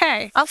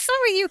 Okay, I'll start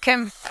with you,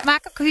 Kim.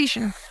 Lack of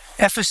cohesion.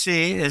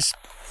 FSC is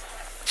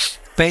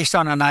based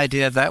on an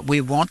idea that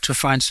we want to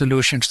find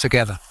solutions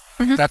together.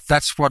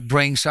 That's what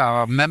brings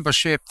our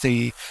membership,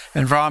 the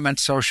environment,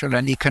 social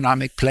and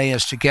economic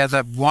players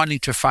together, wanting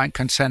to find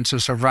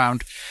consensus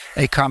around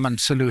a common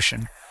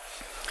solution.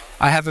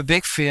 I have a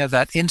big fear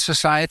that in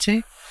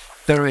society,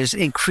 there is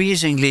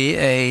increasingly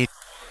a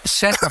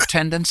set of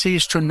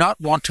tendencies to not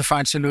want to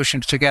find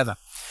solutions together,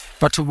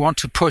 but to want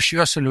to push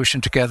your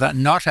solution together,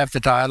 not have the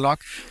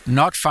dialogue,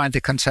 not find the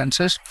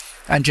consensus,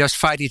 and just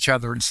fight each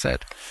other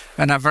instead.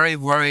 And I'm very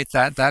worried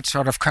that that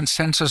sort of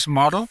consensus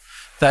model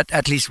that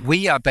at least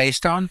we are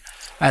based on,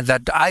 and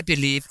that I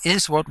believe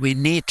is what we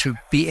need to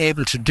be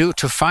able to do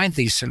to find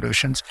these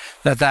solutions,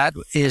 that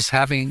is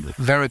having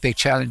very big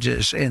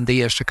challenges in the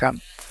years to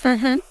come.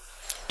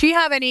 Do you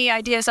have any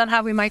ideas on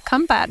how we might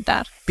combat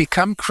that?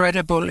 Become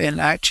credible in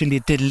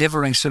actually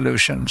delivering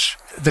solutions.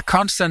 The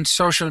constant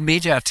social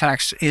media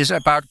attacks is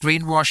about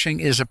greenwashing,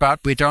 is about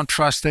we don't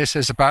trust this,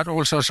 is about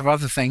all sorts of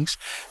other things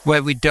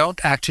where we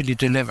don't actually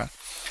deliver.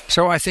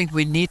 So I think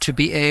we need to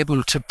be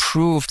able to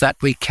prove that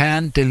we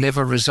can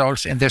deliver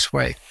results in this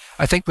way.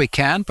 I think we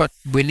can, but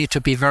we need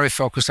to be very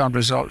focused on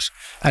results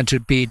and to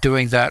be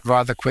doing that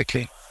rather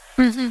quickly.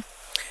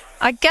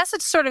 I guess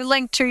it's sort of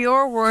linked to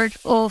your word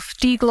of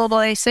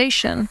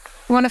deglobalization.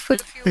 You want to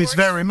put a few It's words?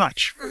 very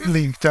much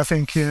linked. I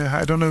think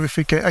I don't know if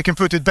I can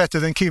put it better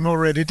than Kim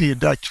already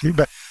did, actually.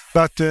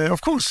 But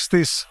of course,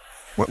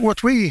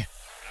 what we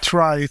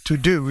try to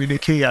do in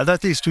IKEA,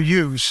 that is to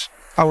use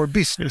our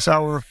business,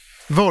 our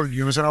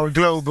volumes, and our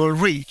global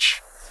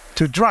reach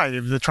to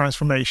drive the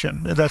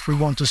transformation that we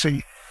want to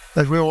see.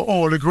 That we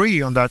all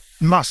agree on that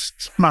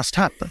must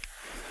happen.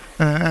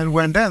 And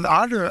when then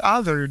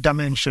other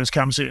dimensions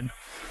comes in,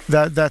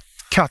 that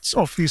cuts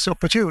off this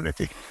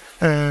opportunity,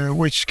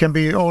 which can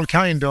be all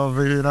kind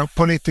of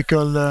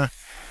political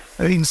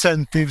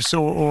incentives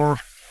or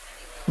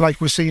like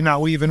we see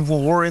now, even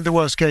war in the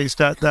worst case,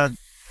 that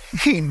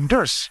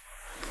hinders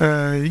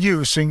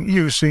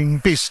using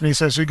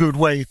business as a good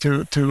way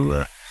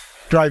to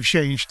drive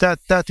change.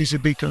 That is a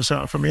big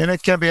concern for me, and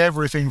it can be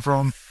everything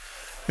from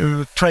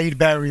trade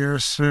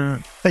barriers,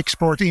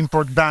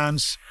 export-import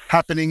bans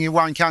happening in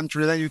one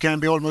country. Then you can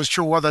be almost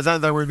sure that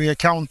then there will be a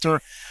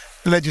counter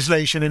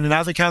legislation in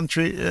another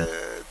country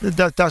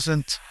that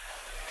doesn't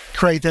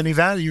create any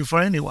value for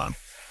anyone.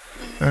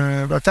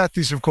 But that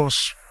is, of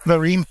course,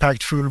 very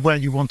impactful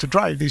when you want to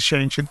drive this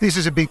change. And this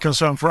is a big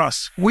concern for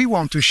us. We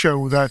want to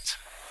show that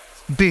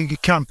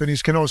big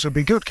companies can also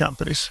be good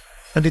companies.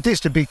 And it is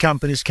the big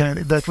companies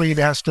that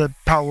really has the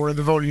power and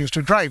the volumes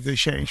to drive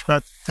this change.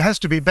 But it has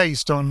to be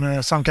based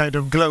on some kind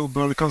of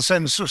global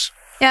consensus.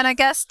 Yeah, and I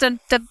guess the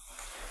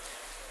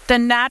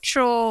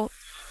natural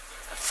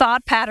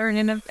thought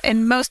pattern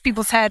in most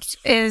people's heads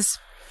is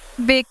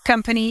big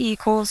company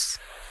equals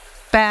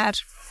bad.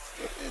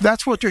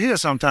 That's what you hear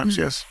sometimes,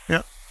 yes.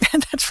 Yeah.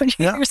 That's what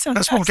you hear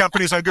sometimes. Small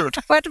companies are good.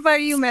 What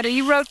about you, Mette?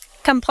 You wrote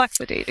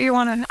complexity. Do you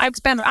want to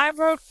expand? I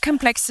wrote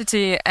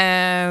complexity,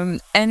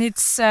 and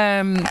it's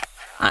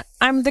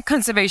I'm the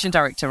conservation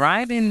director,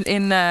 right,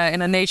 in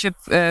a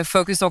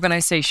nature-focused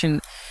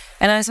organization.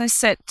 And as I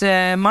said,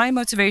 my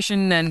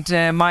motivation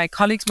and my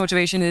colleagues'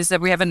 motivation is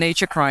that we have a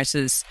nature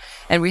crisis,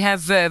 and we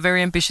have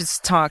very ambitious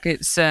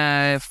targets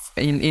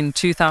in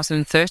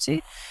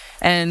 2030,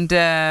 and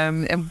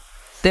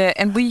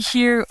we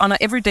hear on an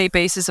everyday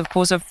basis, of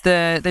course, of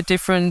the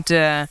different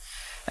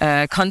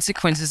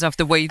consequences of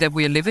the way that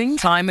we're living,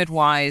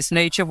 climate-wise,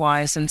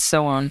 nature-wise, and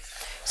so on.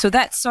 So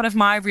that's sort of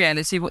my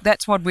reality.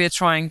 That's what we're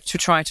trying to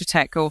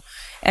tackle.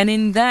 And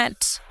in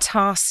that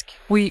task,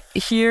 we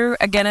hear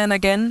again and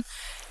again,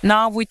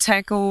 now we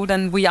tackled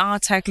and we are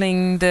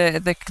tackling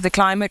the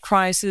climate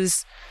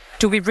crisis.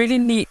 Do we really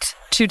need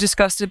to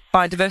discuss the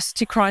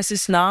biodiversity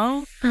crisis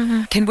now?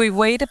 Mm-hmm. Can we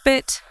wait a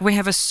bit? We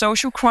have a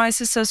social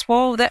crisis as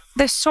well.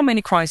 There's so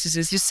many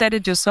crises. You said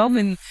it yourself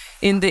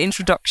in the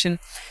introduction.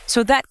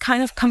 So that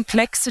kind of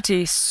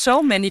complexity,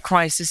 so many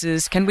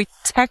crises, can we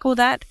tackle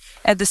that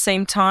at the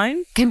same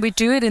time? Can we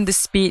do it in the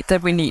speed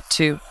that we need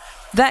to?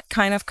 That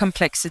kind of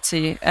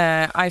complexity,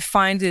 I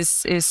find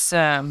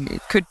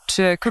could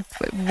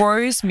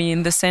worries me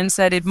in the sense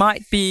that it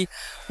might be,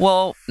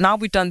 well, now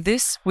we've done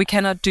this, we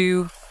cannot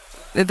do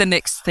the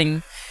next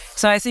thing.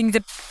 So I think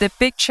the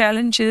big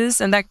challenge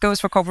is, and that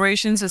goes for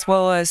corporations as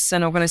well as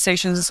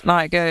organizations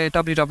like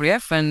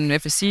WWF and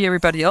FSC,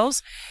 everybody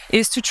else,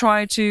 is to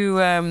try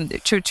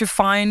to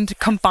find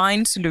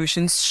combined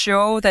solutions,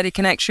 show that it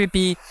can actually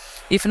be,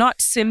 if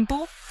not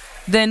simple,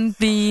 then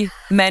be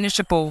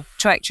manageable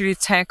to actually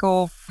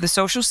tackle the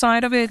social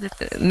side of it,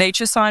 the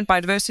nature side,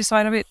 biodiversity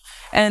side of it,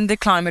 and the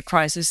climate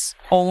crisis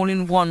all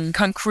in one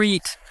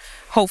concrete,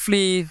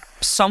 hopefully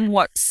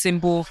somewhat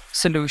simple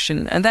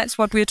solution. And that's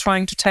what we're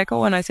trying to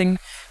tackle. And I think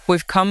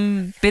we've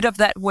come a bit of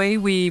that way.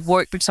 We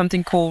worked with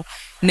something called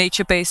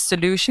nature-based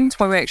solutions,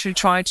 where we actually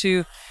try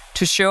to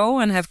show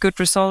and have good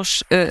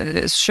results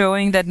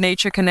showing that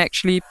nature can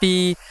actually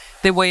be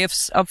the way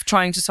of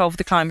trying to solve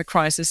the climate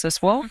crisis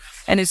as well.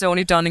 And it's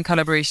only done in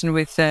collaboration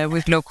with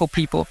local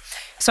people.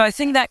 So I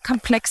think that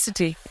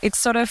complexity, it's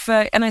sort of,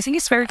 and I think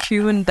it's very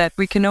human that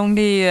we can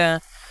only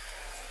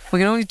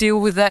deal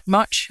with that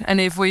much.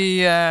 And if we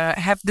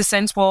have the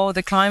sense, well,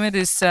 the climate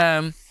is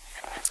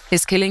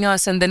killing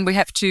us, and then we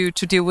have to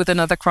deal with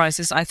another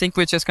crisis, I think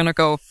we're just going to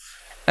go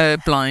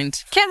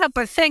blind. Can't help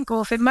but think,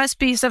 Ulf, it must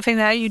be something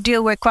that you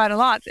deal with quite a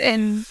lot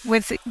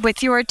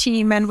with your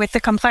team and with the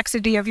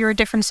complexity of your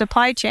different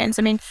supply chains.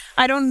 I mean,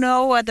 I don't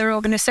know other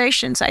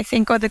organizations, I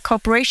think, or the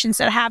corporations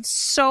that have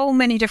so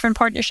many different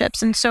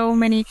partnerships and so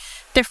many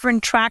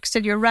different tracks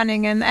that you're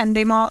running, and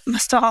they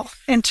must all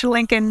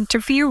interlink and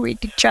interfere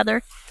with each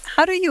other.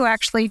 How do you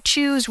actually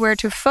choose where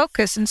to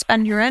focus and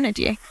spend your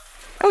energy?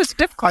 It was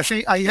difficult. I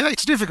think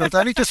it's difficult.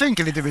 I need to think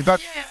a little bit,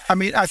 but I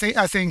mean, I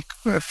think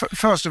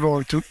first of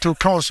all, to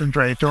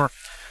concentrate or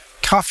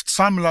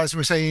kraftsamla, as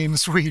we say in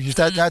Swedish,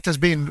 that has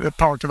been a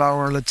part of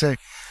our, let's say,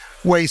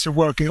 ways of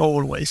working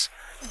always.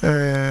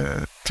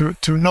 To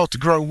not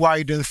grow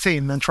wide and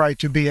thin and try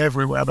to be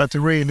everywhere, but to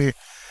really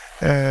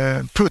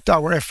put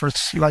our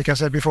efforts, like I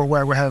said before,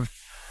 where we have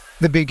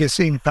the biggest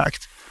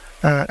impact,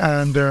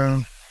 and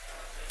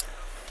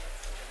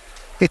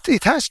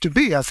it has to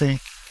be, I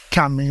think,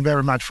 coming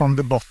very much from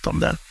the bottom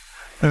then,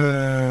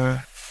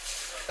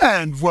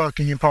 and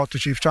working in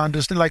partnership to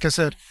understand, like I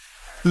said,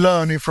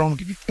 learning from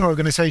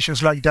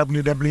organizations like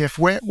WWF,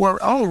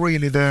 where are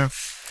really the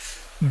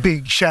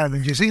big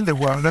challenges in the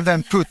world, and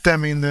then put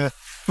them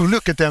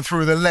look at them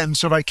through the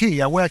lens of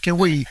IKEA.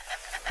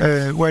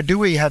 Where do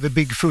we have a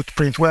big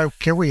footprint? Where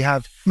can we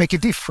make a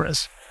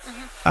difference,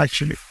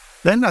 actually?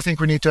 Then I think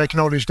we need to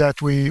acknowledge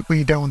that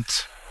we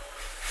don't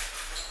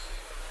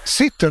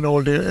sit on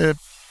all the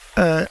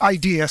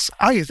ideas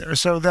either.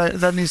 So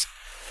there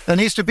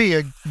needs to be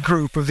a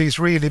group of these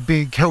really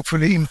big,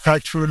 hopefully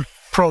impactful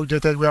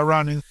projects that we are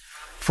running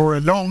for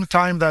a long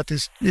time, that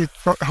is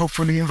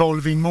hopefully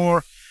involving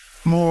more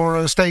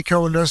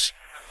stakeholders,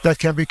 that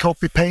can be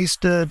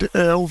copy-pasted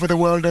over the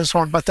world and so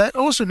on. But there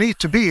also need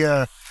to be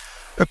a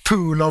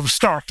pool of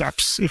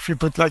startups, if you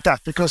put it like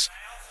that, because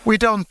I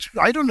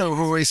don't know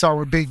who is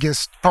our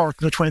biggest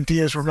partner 20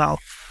 years from now,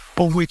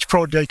 or which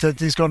project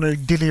that is going to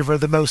deliver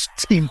the most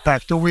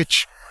impact, or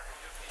which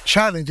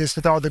challenges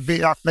that are the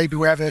big. Maybe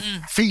we have a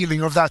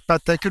feeling of that,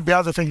 but there could be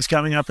other things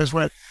coming up as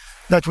well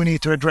that we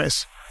need to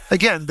address.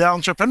 Again, the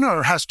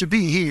entrepreneur has to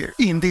be here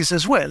in this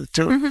as well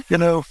to,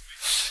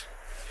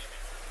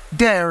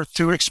 dare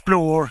to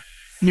explore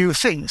new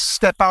things,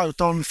 step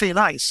out on thin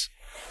ice.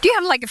 Do you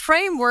have like a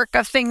framework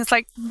of things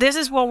like, this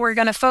is what we're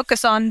going to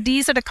focus on,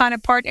 these are the kind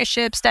of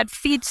partnerships that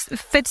fits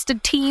the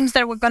teams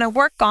that we're going to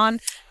work on,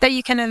 that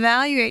you can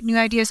evaluate new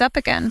ideas up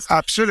against?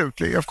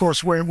 Absolutely. Of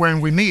course, when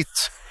we meet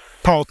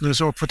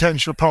partners or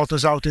potential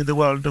partners out in the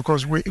world, of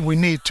course, we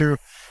need to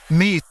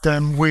meet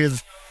them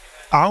with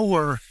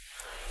our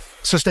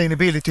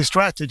sustainability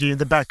strategy in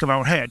the back of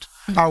our head.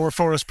 Our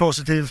Forest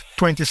Positive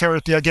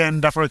 2030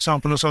 agenda, for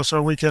example,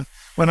 so we can,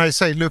 when I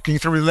say looking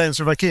through the lens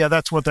of IKEA,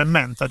 that's what I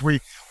meant, that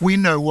we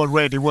know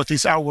already what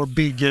is our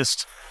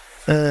biggest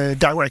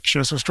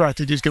directions or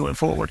strategies going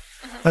forward,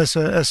 as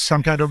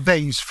some kind of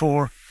base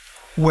for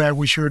where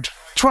we should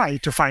try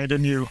to find a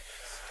new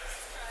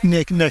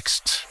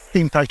next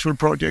impactful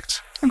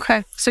project.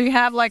 Okay, so you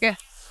have like a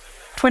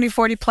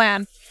 2040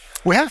 plan.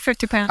 We have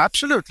 50 plan.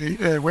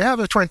 Absolutely. We have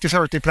a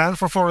 2030 plan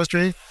for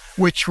forestry,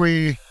 which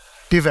we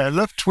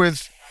developed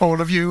with all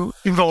of you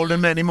involved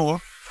and many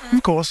more,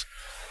 of course,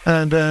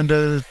 and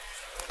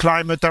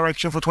climate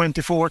direction for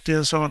 2040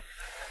 and so on,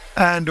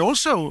 and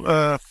also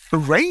a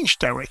range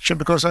direction,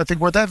 because I think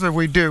whatever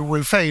we do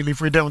will fail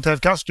if we don't have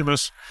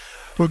customers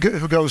who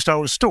goes to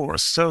our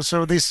stores.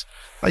 So this,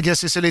 I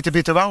guess, is a little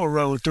bit of our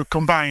role to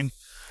combine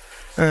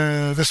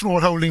the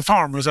small-holding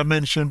farmers I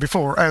mentioned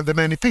before and the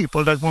many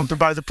people that want to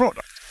buy the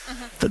product.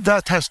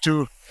 That has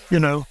to,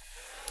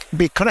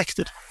 be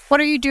connected. What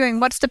are you doing?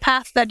 What's the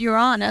path that you're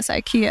on as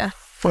IKEA?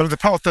 Well, the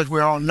path that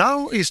we're on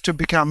now is to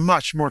become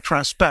much more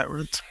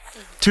transparent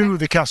to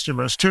the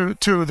customers, to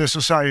the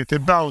society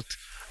about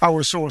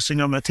our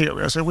sourcing of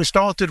materials. And we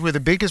started with the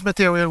biggest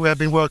material. We have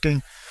been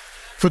working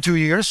for 2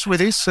 years with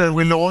this.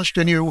 We launched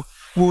a new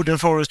wood and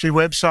forestry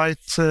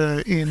website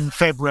in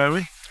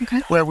February,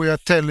 where we are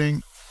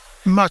telling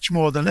much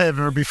more than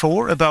ever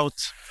before about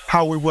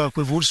how we work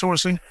with wood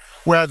sourcing,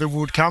 where the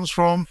wood comes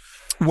from,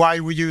 why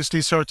we use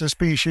these certain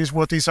species,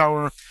 what is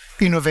our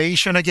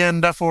innovation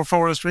agenda for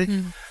forestry,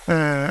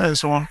 and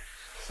so on.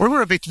 We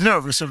were a bit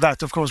nervous of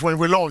that, of course, when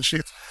we launched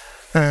it,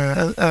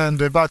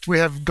 but we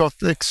have got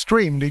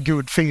extremely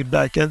good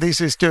feedback, and this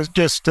is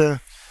just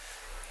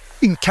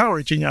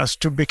encouraging us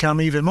to become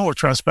even more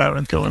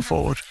transparent going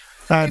forward.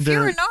 And, if you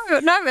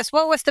were nervous,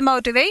 what was the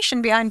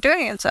motivation behind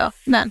doing it so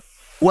then?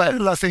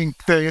 Well, I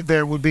think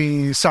there would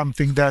be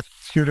something that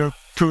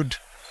could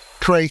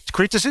create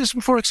criticism,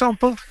 for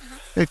example.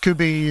 It could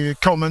be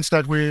comments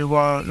that we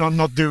were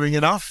not doing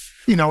enough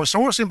in our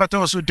sourcing, but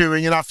also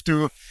doing enough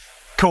to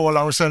call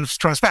ourselves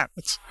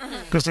transparent,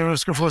 because there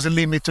is, of course, a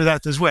limit to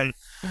that as well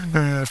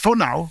for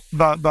now.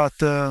 But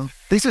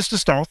this is the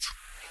start.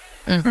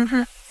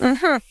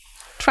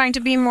 Trying to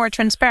be more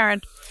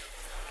transparent.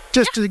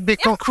 Just to be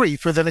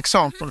concrete with an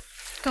example.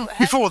 Go ahead.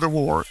 Before the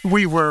war,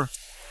 we were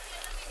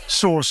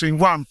sourcing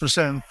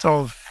 1%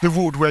 of the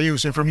wood we're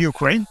using from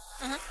Ukraine,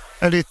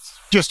 and it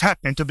just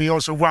happened to be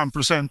also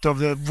 1% of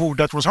the wood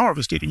that was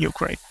harvested in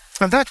Ukraine.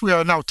 And that we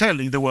are now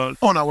telling the world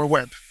on our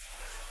web.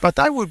 But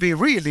I would be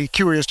really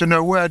curious to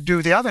know, where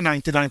do the other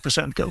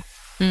 99% go?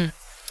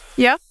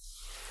 Yeah.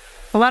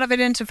 A lot of it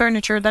into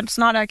furniture that's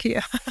not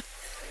IKEA.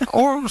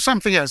 Or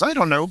something else, I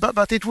don't know,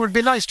 but it would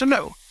be nice to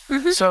know.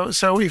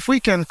 So if we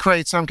can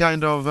create some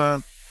kind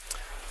of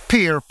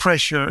peer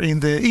pressure in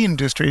the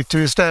industry to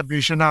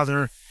establish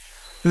another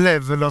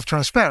level of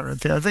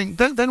transparency, I think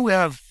then we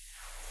have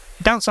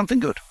done something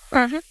good.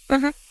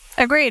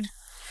 Agreed.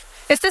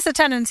 Is this a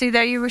tendency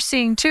that you were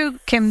seeing too,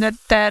 Kim,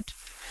 that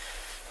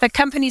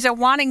companies are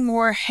wanting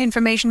more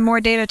information,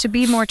 more data to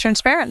be more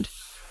transparent?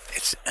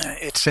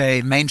 it's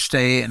a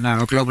mainstay in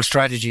our global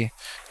strategy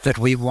that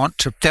we want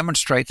to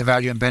demonstrate the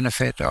value and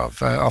benefit of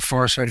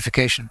forest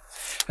certification.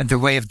 And the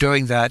way of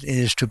doing that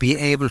is to be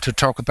able to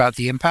talk about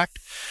the impact,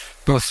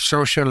 both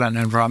social and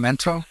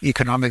environmental,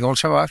 economic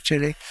also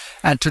actually,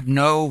 and to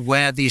know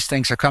where these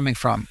things are coming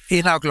from.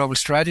 In our global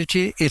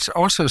strategy, it's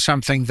also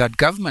something that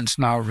governments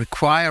now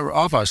require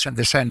of us, in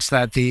the sense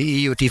that the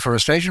EU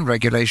deforestation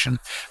regulation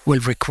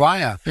will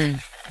require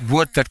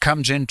wood that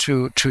comes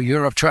into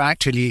Europe to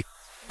actually,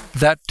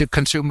 that the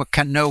consumer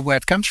can know where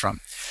it comes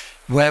from.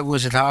 Where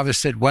was it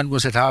harvested? When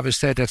was it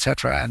harvested?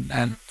 Etc.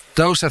 And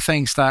those are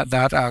things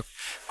that are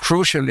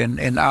crucial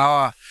in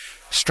our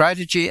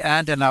strategy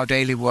and in our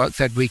daily work,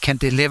 that we can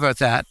deliver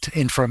that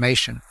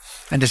information.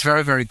 And it's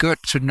very, very good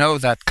to know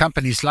that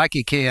companies like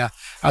IKEA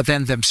are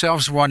then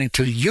themselves wanting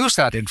to use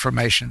that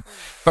information,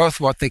 both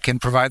what they can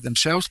provide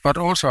themselves, but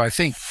also, I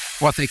think,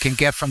 what they can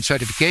get from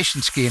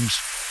certification schemes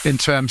in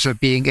terms of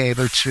being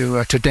able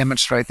to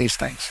demonstrate these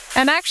things.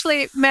 And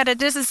actually, Mette,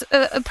 this is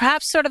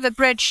perhaps sort of a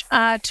bridge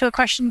to a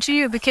question to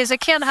you, because I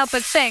can't help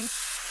but think,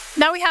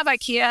 now we have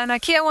IKEA, and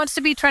IKEA wants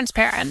to be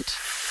transparent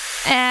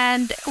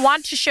and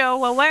want to show,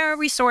 well, where are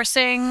we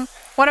sourcing?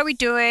 What are we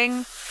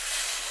doing?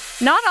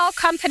 Not all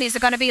companies are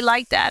going to be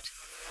like that.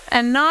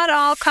 And not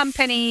all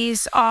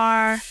companies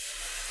are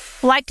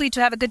likely to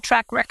have a good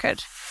track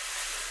record.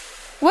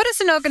 What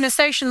does an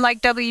organization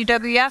like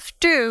WWF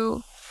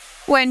do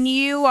when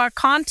you are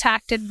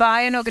contacted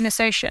by an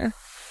organization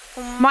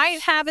who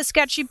might have a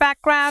sketchy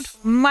background,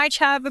 might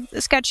have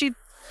a sketchy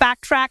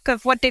backtrack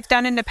of what they've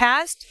done in the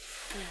past?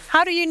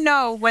 How do you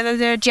know whether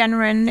they're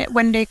genuine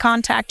when they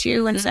contact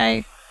you and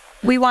say,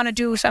 we want to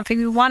do something,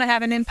 we want to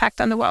have an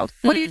impact on the world?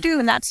 What do you do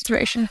in that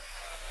situation?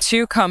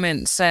 2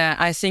 comments.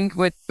 I think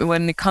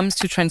when it comes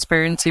to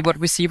transparency, what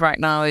we see right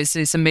now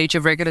is a major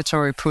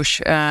regulatory push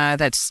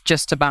that's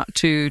just about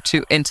to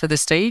enter the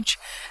stage.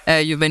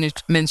 You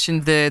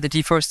mentioned the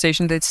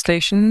deforestation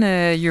legislation,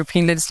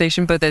 European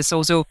legislation, but there's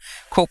also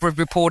corporate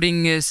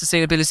reporting,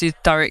 sustainability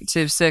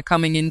directives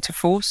coming into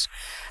force.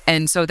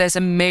 And so there's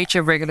a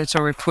major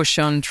regulatory push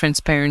on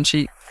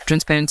transparency,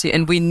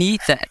 and we need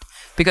that,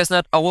 because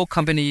not all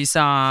companies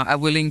are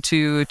willing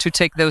to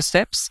take those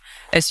steps,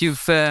 as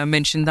you've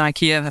mentioned,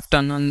 IKEA have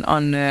done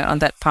on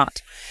that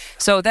part.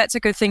 So that's a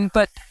good thing.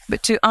 But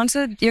to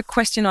answer your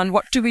question on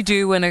what do we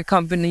do when a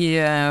company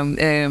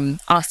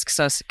asks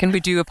us, can we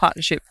do a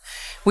partnership?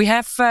 We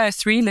have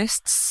 3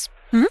 lists.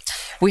 Mm-hmm.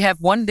 We have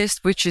one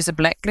list, which is a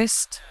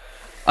blacklist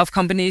of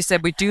companies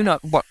that we do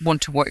not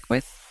want to work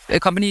with.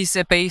 Companies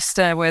are based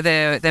where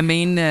their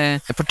main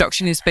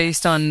production is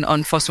based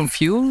on fossil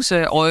fuels,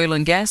 oil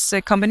and gas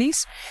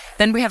companies.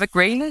 Then we have a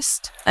grey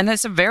list, and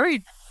that's a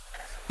very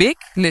big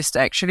list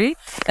actually.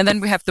 And then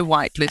we have the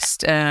white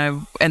list,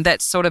 and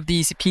that's sort of the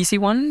easy peasy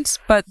ones.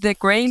 But the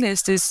grey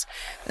list is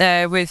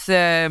with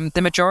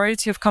the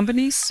majority of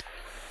companies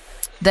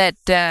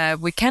that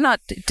we cannot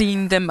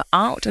deem them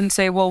out and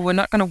say, well, we're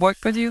not going to work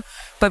with you,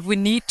 but we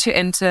need to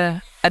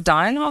enter a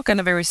dialogue, and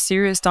a very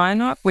serious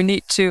dialogue. We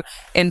need to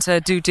enter a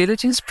due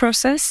diligence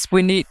process.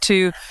 We need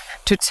to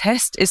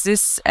test, is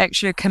this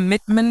actually a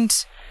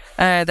commitment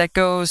that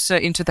goes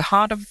into the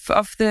heart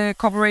of the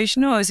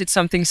corporation, or is it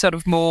something sort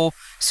of more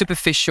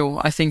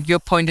superficial? I think your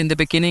point in the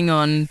beginning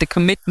on the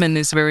commitment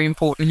is very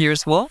important here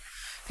as well,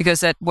 because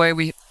that way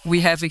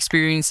we have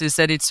experiences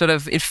that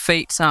it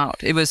fades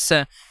out. It was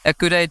a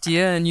good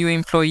idea, a new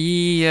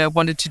employee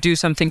wanted to do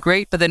something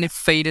great, but then it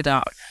faded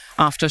out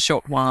after a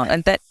short while,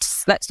 and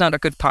that's not a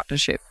good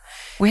partnership.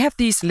 We have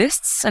these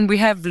lists, and we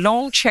have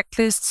long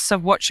checklists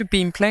of what should be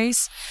in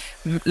place,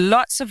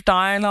 lots of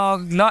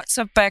dialogue, lots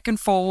of back and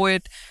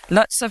forward,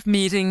 lots of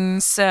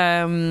meetings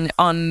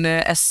on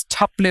as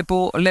top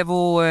level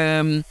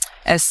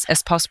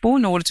as possible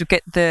in order to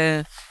get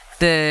the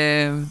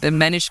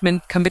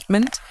management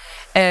commitment,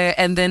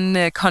 and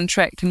then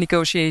contract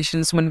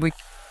negotiations when we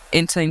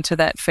enter into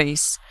that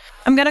phase.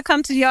 I'm going to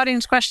come to the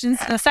audience questions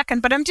in a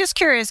second, but I'm just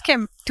curious,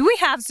 Kim, do we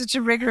have such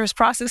a rigorous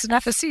process in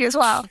FSC as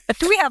well?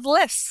 Do we have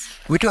lists?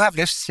 We do have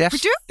lists, yes. We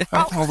do?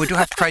 Or we do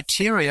have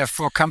criteria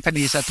for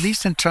companies, at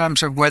least in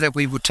terms of whether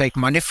we would take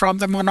money from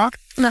them or not.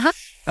 Uh-huh.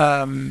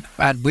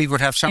 And we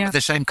would have some of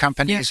the same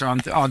companies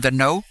on the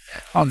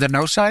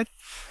no side.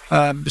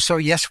 So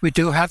yes, we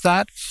do have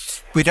that.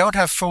 We don't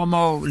have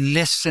formal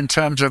lists in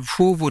terms of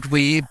who would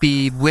we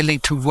be willing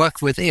to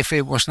work with if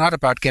it was not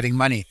about getting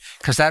money,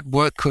 because that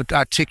work could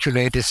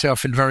articulate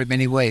itself in very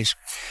many ways.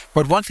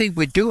 But one thing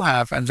we do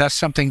have, and that's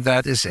something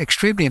that is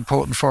extremely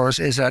important for us,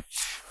 is that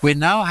we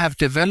now have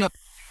developed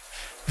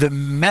the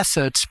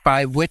methods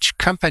by which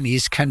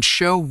companies can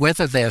show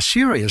whether they're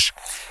serious,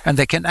 and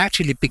they can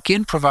actually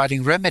begin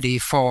providing remedy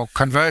for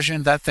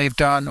conversion that they've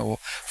done, or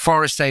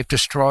forests they've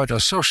destroyed, or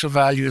social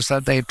values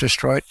that they've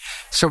destroyed.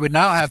 So we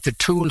now have the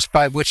tools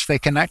by which they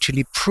can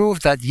actually prove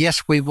that,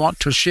 yes, we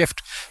want to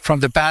shift from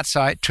the bad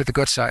side to the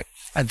good side.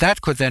 And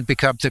that could then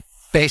become the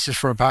basis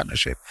for a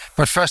partnership.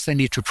 But first they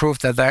need to prove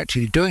that they're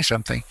actually doing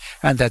something,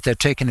 and that they're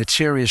taking it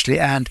seriously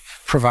and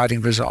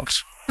providing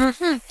results.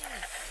 Mm-hmm.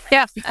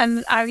 Yeah,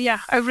 and I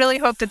really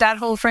hope that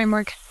whole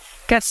framework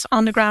gets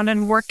on the ground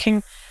and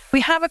working.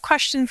 We have a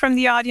question from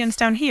the audience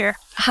down here.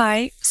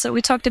 Hi. So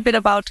we talked a bit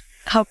about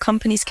how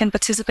companies can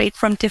participate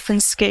from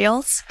different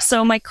scales.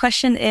 So my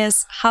question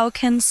is, how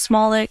can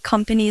smaller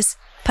companies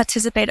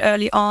participate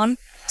early on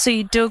so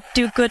you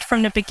do good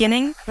from the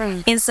beginning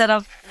instead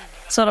of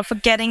sort of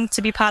forgetting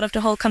to be part of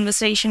the whole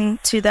conversation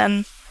to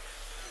then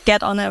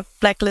get on a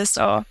blacklist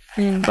or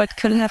what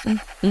could happen?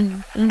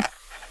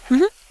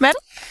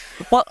 Mette?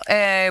 Well,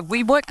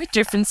 we work with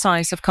different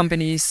sizes of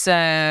companies.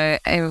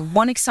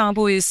 One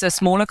example is a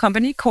smaller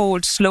company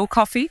called Slow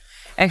Coffee,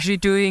 actually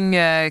doing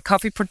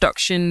coffee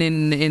production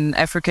in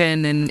Africa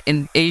and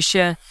in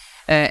Asia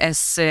as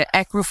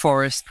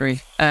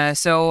agroforestry.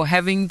 So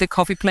having the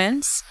coffee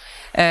plants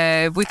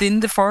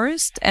within the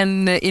forest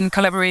and in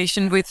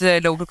collaboration with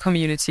the local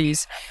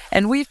communities.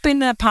 And we've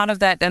been a part of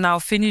that, and our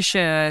Finnish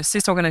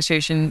sister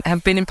organization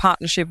have been in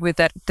partnership with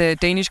the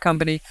Danish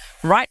company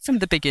right from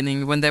the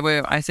beginning when there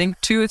were, I think,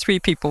 2 or 3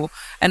 people.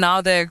 And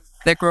now they're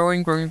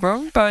growing.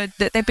 But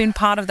they've been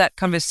part of that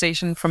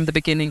conversation from the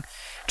beginning,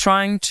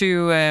 trying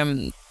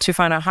to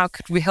find out how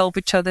could we help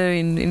each other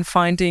in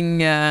finding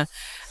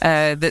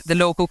the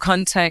local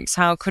contacts.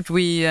 How could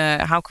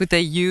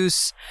they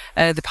use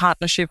the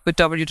partnership with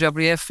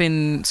WWF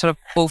in sort of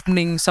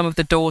opening some of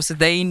the doors that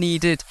they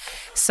needed.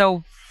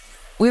 So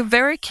we're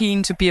very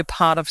keen to be a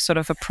part of sort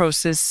of a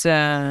process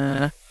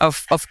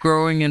of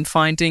growing and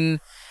finding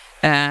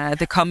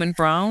the common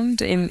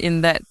ground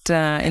in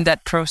that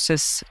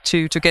process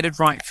to get it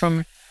right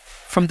from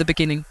the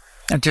beginning.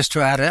 And just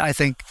to add, I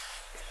think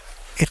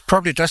it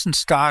probably doesn't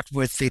start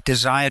with the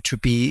desire to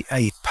be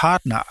a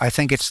partner. I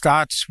think it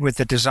starts with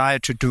the desire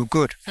to do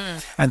good.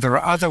 And there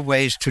are other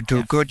ways to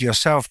do good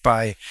yourself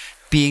by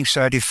being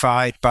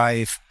certified,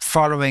 by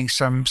following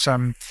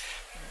some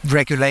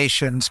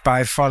regulations,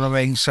 by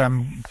following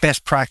some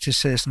best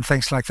practices and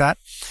things like that.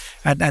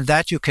 And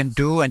that you can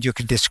do, and you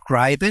can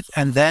describe it,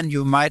 and then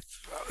you might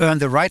earn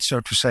the right,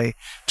 so to say,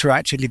 to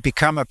actually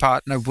become a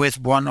partner with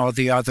one or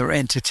the other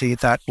entity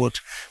that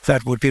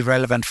would be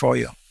relevant for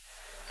you.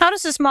 How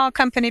does a small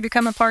company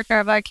become a partner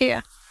of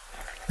IKEA?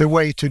 The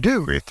way to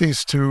do it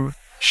is to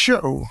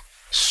show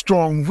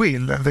strong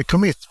will and the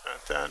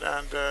commitment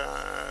and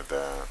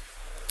the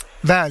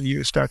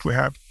values that we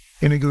have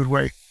in a good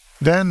way.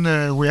 Then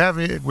we have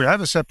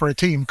a separate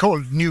team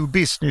called New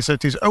Business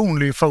that is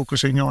only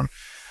focusing on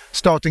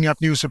starting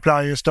up new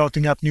suppliers,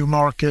 starting up new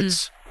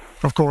markets,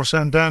 of course,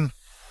 and then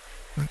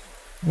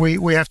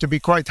we have to be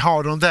quite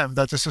hard on them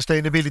that the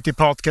sustainability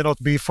part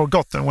cannot be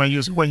forgotten when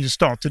you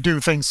start to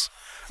do things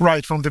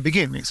right from the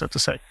beginning, so to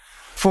say.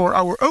 For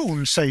our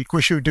own sake,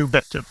 we should do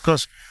better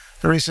because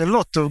there is a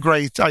lot of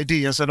great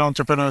ideas and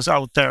entrepreneurs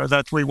out there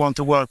that we want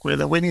to work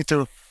with, and we need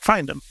to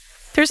find them.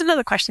 There's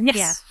another question. Yes.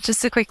 Yeah,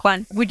 just a quick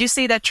one. Would you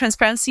say that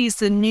transparency is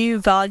the new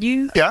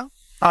value? Yeah,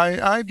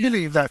 I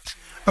believe that.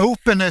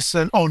 Openness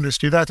and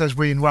honesty, that has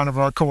been one of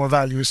our core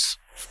values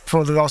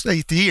for the last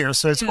 80 years.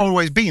 So it's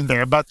always been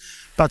there, but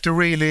to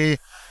really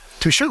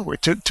to show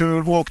it,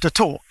 to walk the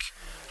talk.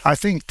 I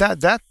think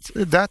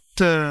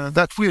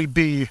that will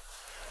be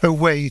a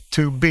way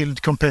to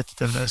build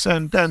competitiveness,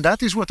 and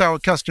that is what our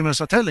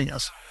customers are telling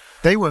us.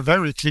 They were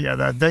very clear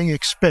that they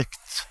expect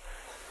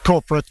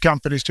corporate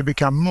companies to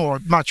become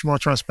much more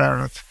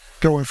transparent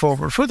going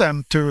forward for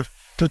them to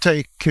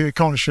take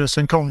conscious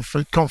and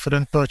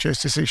confident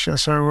purchase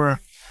decisions. So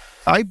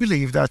I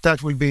believe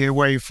that will be a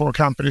way for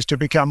companies to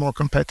become more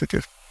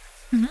competitive.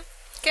 Mm-hmm.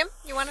 Kim,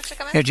 you wanted to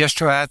come in? Yeah, just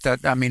to add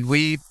that, I mean,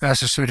 we,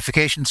 as a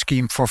certification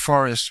scheme for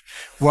forests,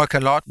 work a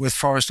lot with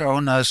forest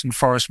owners and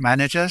forest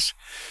managers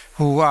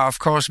who are, of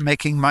course,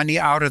 making money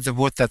out of the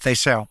wood that they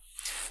sell.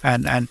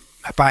 And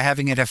by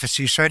having it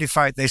FSC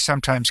certified, they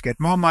sometimes get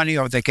more money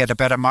or they get a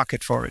better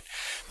market for it.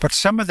 But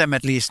some of them,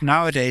 at least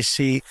nowadays,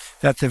 see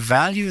that the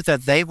value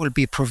that they will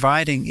be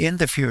providing in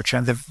the future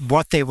and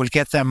what they will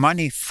get their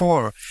money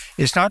for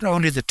is not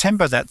only the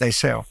timber that they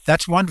sell.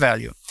 That's one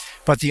value.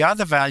 But the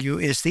other value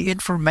is the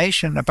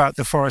information about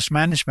the forest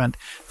management,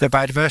 the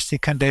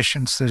biodiversity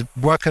conditions, the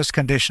workers'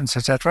 conditions,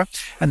 etc.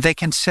 And they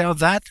can sell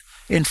that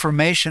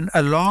information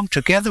along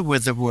together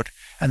with the wood,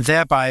 and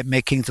thereby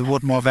making the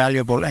wood more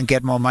valuable and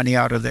get more money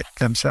out of it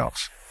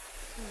themselves.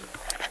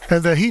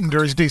 And the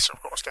hinder is this,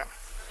 of course,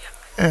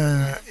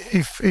 then.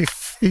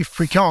 If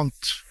we can't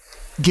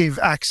give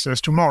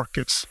access to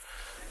markets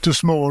to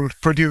small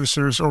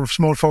producers or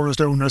small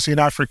forest owners in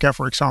Africa,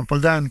 for example,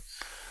 then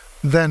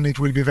it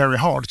will be very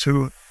hard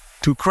to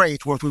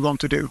create what we want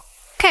to do.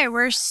 Okay,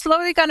 we're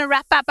slowly going to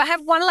wrap up. I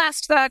have one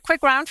last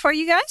quick round for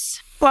you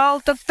guys.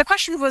 Well, the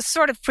question was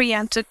sort of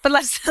preempted, but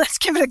let's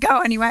give it a go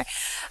anyway.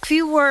 If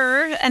you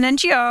were an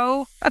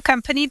NGO, a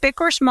company,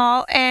 big or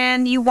small,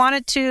 and you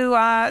wanted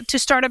to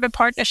start up a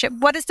partnership,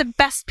 what is the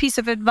best piece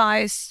of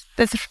advice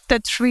that the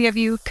three of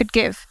you could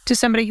give to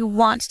somebody who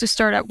wants to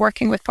start out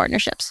working with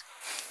partnerships?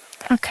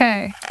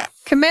 Okay.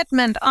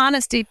 Commitment,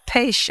 honesty,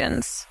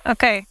 patience.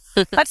 Okay.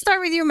 Let's start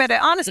with you, Mette.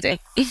 Honesty.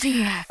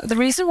 The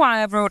reason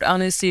why I wrote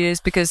honesty is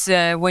because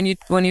when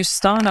you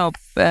start up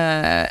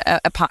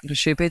a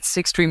partnership, it's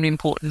extremely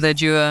important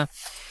that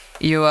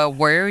you are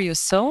aware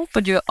yourself,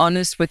 but you're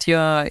honest with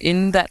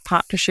in that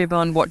partnership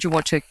on what you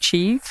want to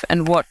achieve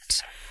and what,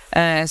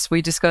 as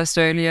we discussed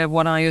earlier,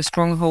 what are your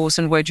strongholds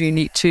and where do you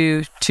need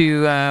to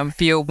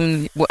be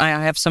open? I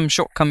have some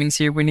shortcomings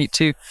here. We need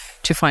to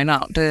find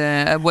out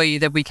a way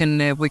that we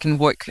can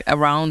work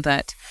around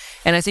that.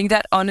 And I think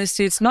that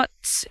honesty,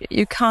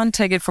 you can't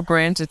take it for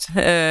granted,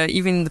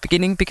 even in the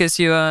beginning, because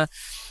you're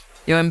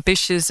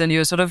ambitious and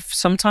you're sort of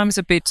sometimes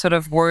a bit sort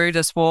of worried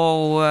as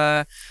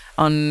well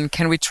on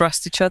can we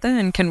trust each other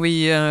and can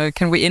we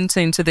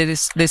enter into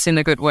this in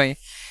a good way.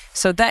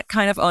 So that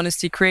kind of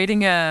honesty,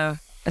 creating a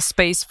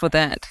space for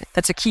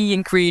that's a key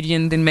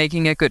ingredient in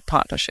making a good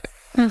partnership.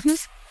 Mm-hmm.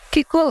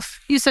 Keith Wolf,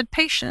 you said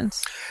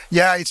patience.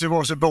 Yeah, it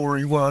was a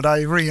boring word.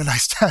 I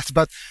realized that,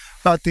 but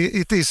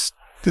it is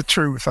the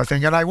truth, I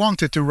think. And I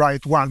wanted to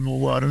write one more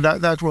word, and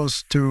that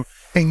was to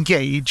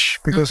engage,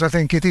 because I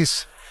think it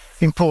is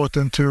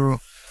important to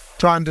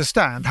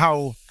understand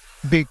how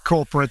big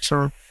corporates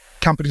or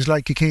companies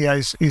like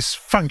IKEA is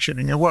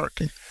functioning and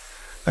working.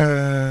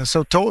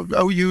 So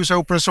use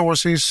open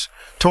sources,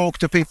 talk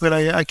to people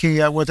at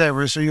IKEA,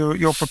 whatever. So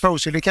your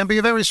proposal, it can be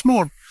a very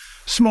small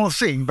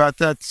thing, but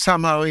that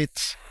somehow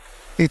it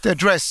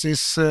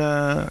addresses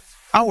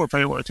our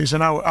priorities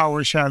and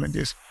our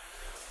challenges.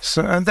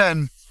 So, and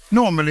then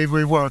normally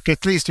we work,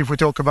 at least if we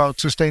talk about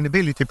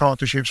sustainability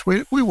partnerships,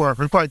 we work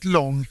with quite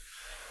long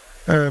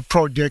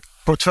project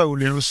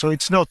portfolios, so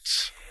it's not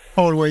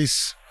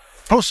always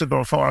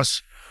possible for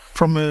us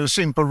from a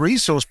simple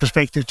resource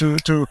perspective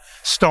to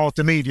start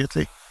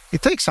immediately.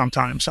 It takes some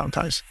time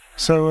sometimes.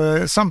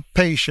 So some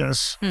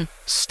patience,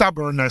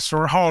 stubbornness,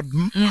 or hard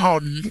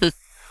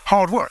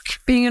work.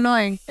 Being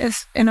annoying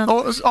is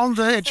on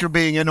the edge of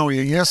being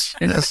annoying. Yes.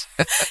 Yes.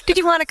 Did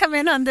you want to come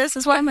in on this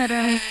as well,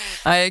 Mette?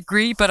 I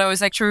agree, but I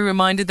was actually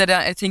reminded that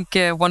I think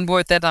one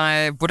word that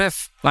I would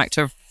have liked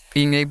to have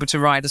being able to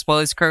write as well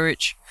is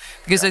courage,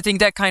 because I think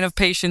that kind of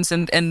patience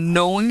and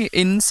knowing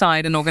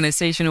inside an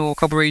organization or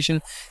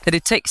corporation that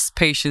it takes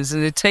patience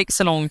and it takes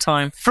a long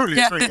time.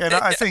 Fully agree. And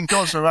I think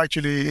also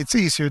actually it's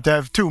easier to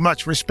have too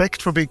much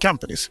respect for big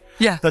companies.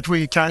 Yeah. That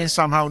we can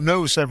somehow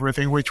knows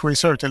everything, which we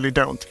certainly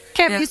don't.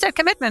 Kim, you said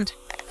commitment.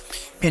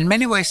 In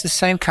many ways the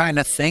same kind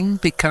of thing,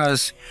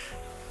 because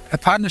a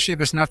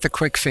partnership is not the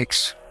quick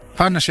fix.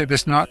 Partnership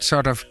is not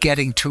sort of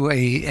getting to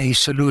a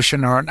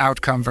solution or an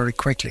outcome very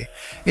quickly.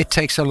 It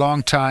takes a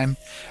long time,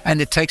 and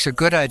it takes a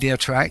good idea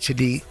to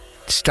actually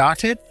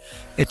start it.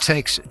 It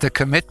takes the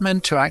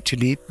commitment to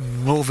actually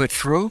move it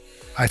through.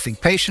 I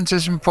think patience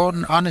is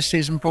important, honesty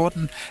is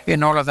important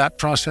in all of that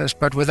process,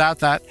 but without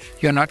that,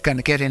 you're not going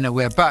to get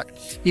anywhere. But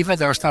even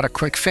though it's not a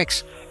quick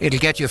fix, it'll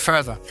get you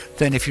further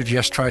than if you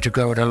just try to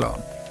go it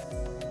alone.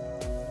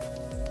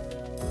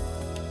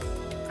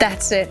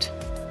 That's it.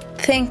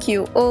 Thank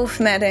you, Ulf,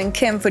 Mette, and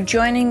Kim, for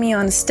joining me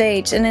on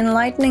stage and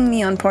enlightening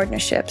me on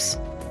partnerships.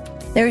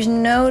 There is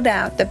no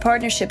doubt that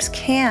partnerships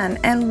can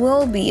and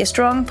will be a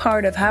strong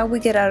part of how we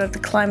get out of the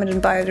climate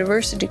and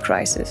biodiversity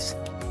crisis.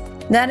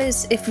 That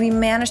is, if we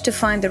manage to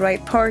find the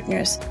right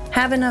partners,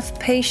 have enough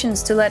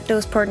patience to let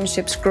those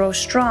partnerships grow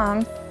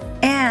strong,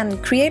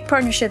 and create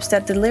partnerships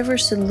that deliver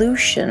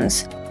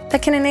solutions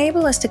that can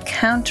enable us to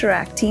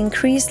counteract the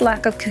increased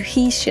lack of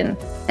cohesion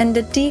and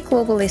the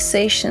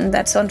deglobalization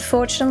that's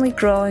unfortunately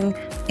growing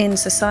in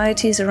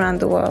societies around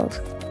the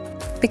world.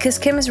 Because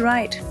Kim is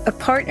right, a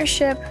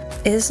partnership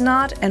is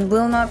not and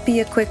will not be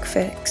a quick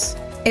fix.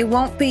 It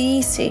won't be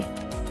easy.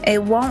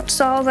 It won't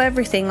solve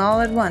everything all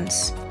at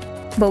once.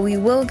 But we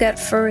will get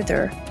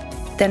further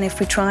than if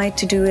we try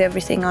to do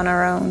everything on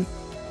our own.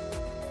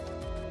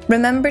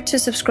 Remember to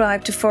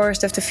subscribe to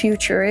Forest of the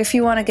Future if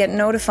you want to get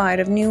notified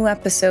of new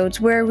episodes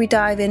where we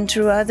dive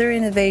into other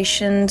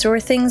innovations or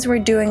things we're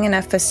doing in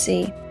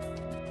FSC.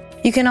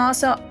 You can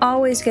also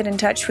always get in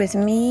touch with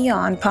me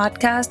on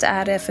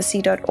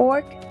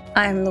podcast@fsc.org.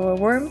 I'm Laura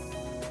Worm,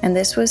 and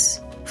this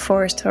was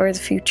Forest of the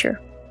Future.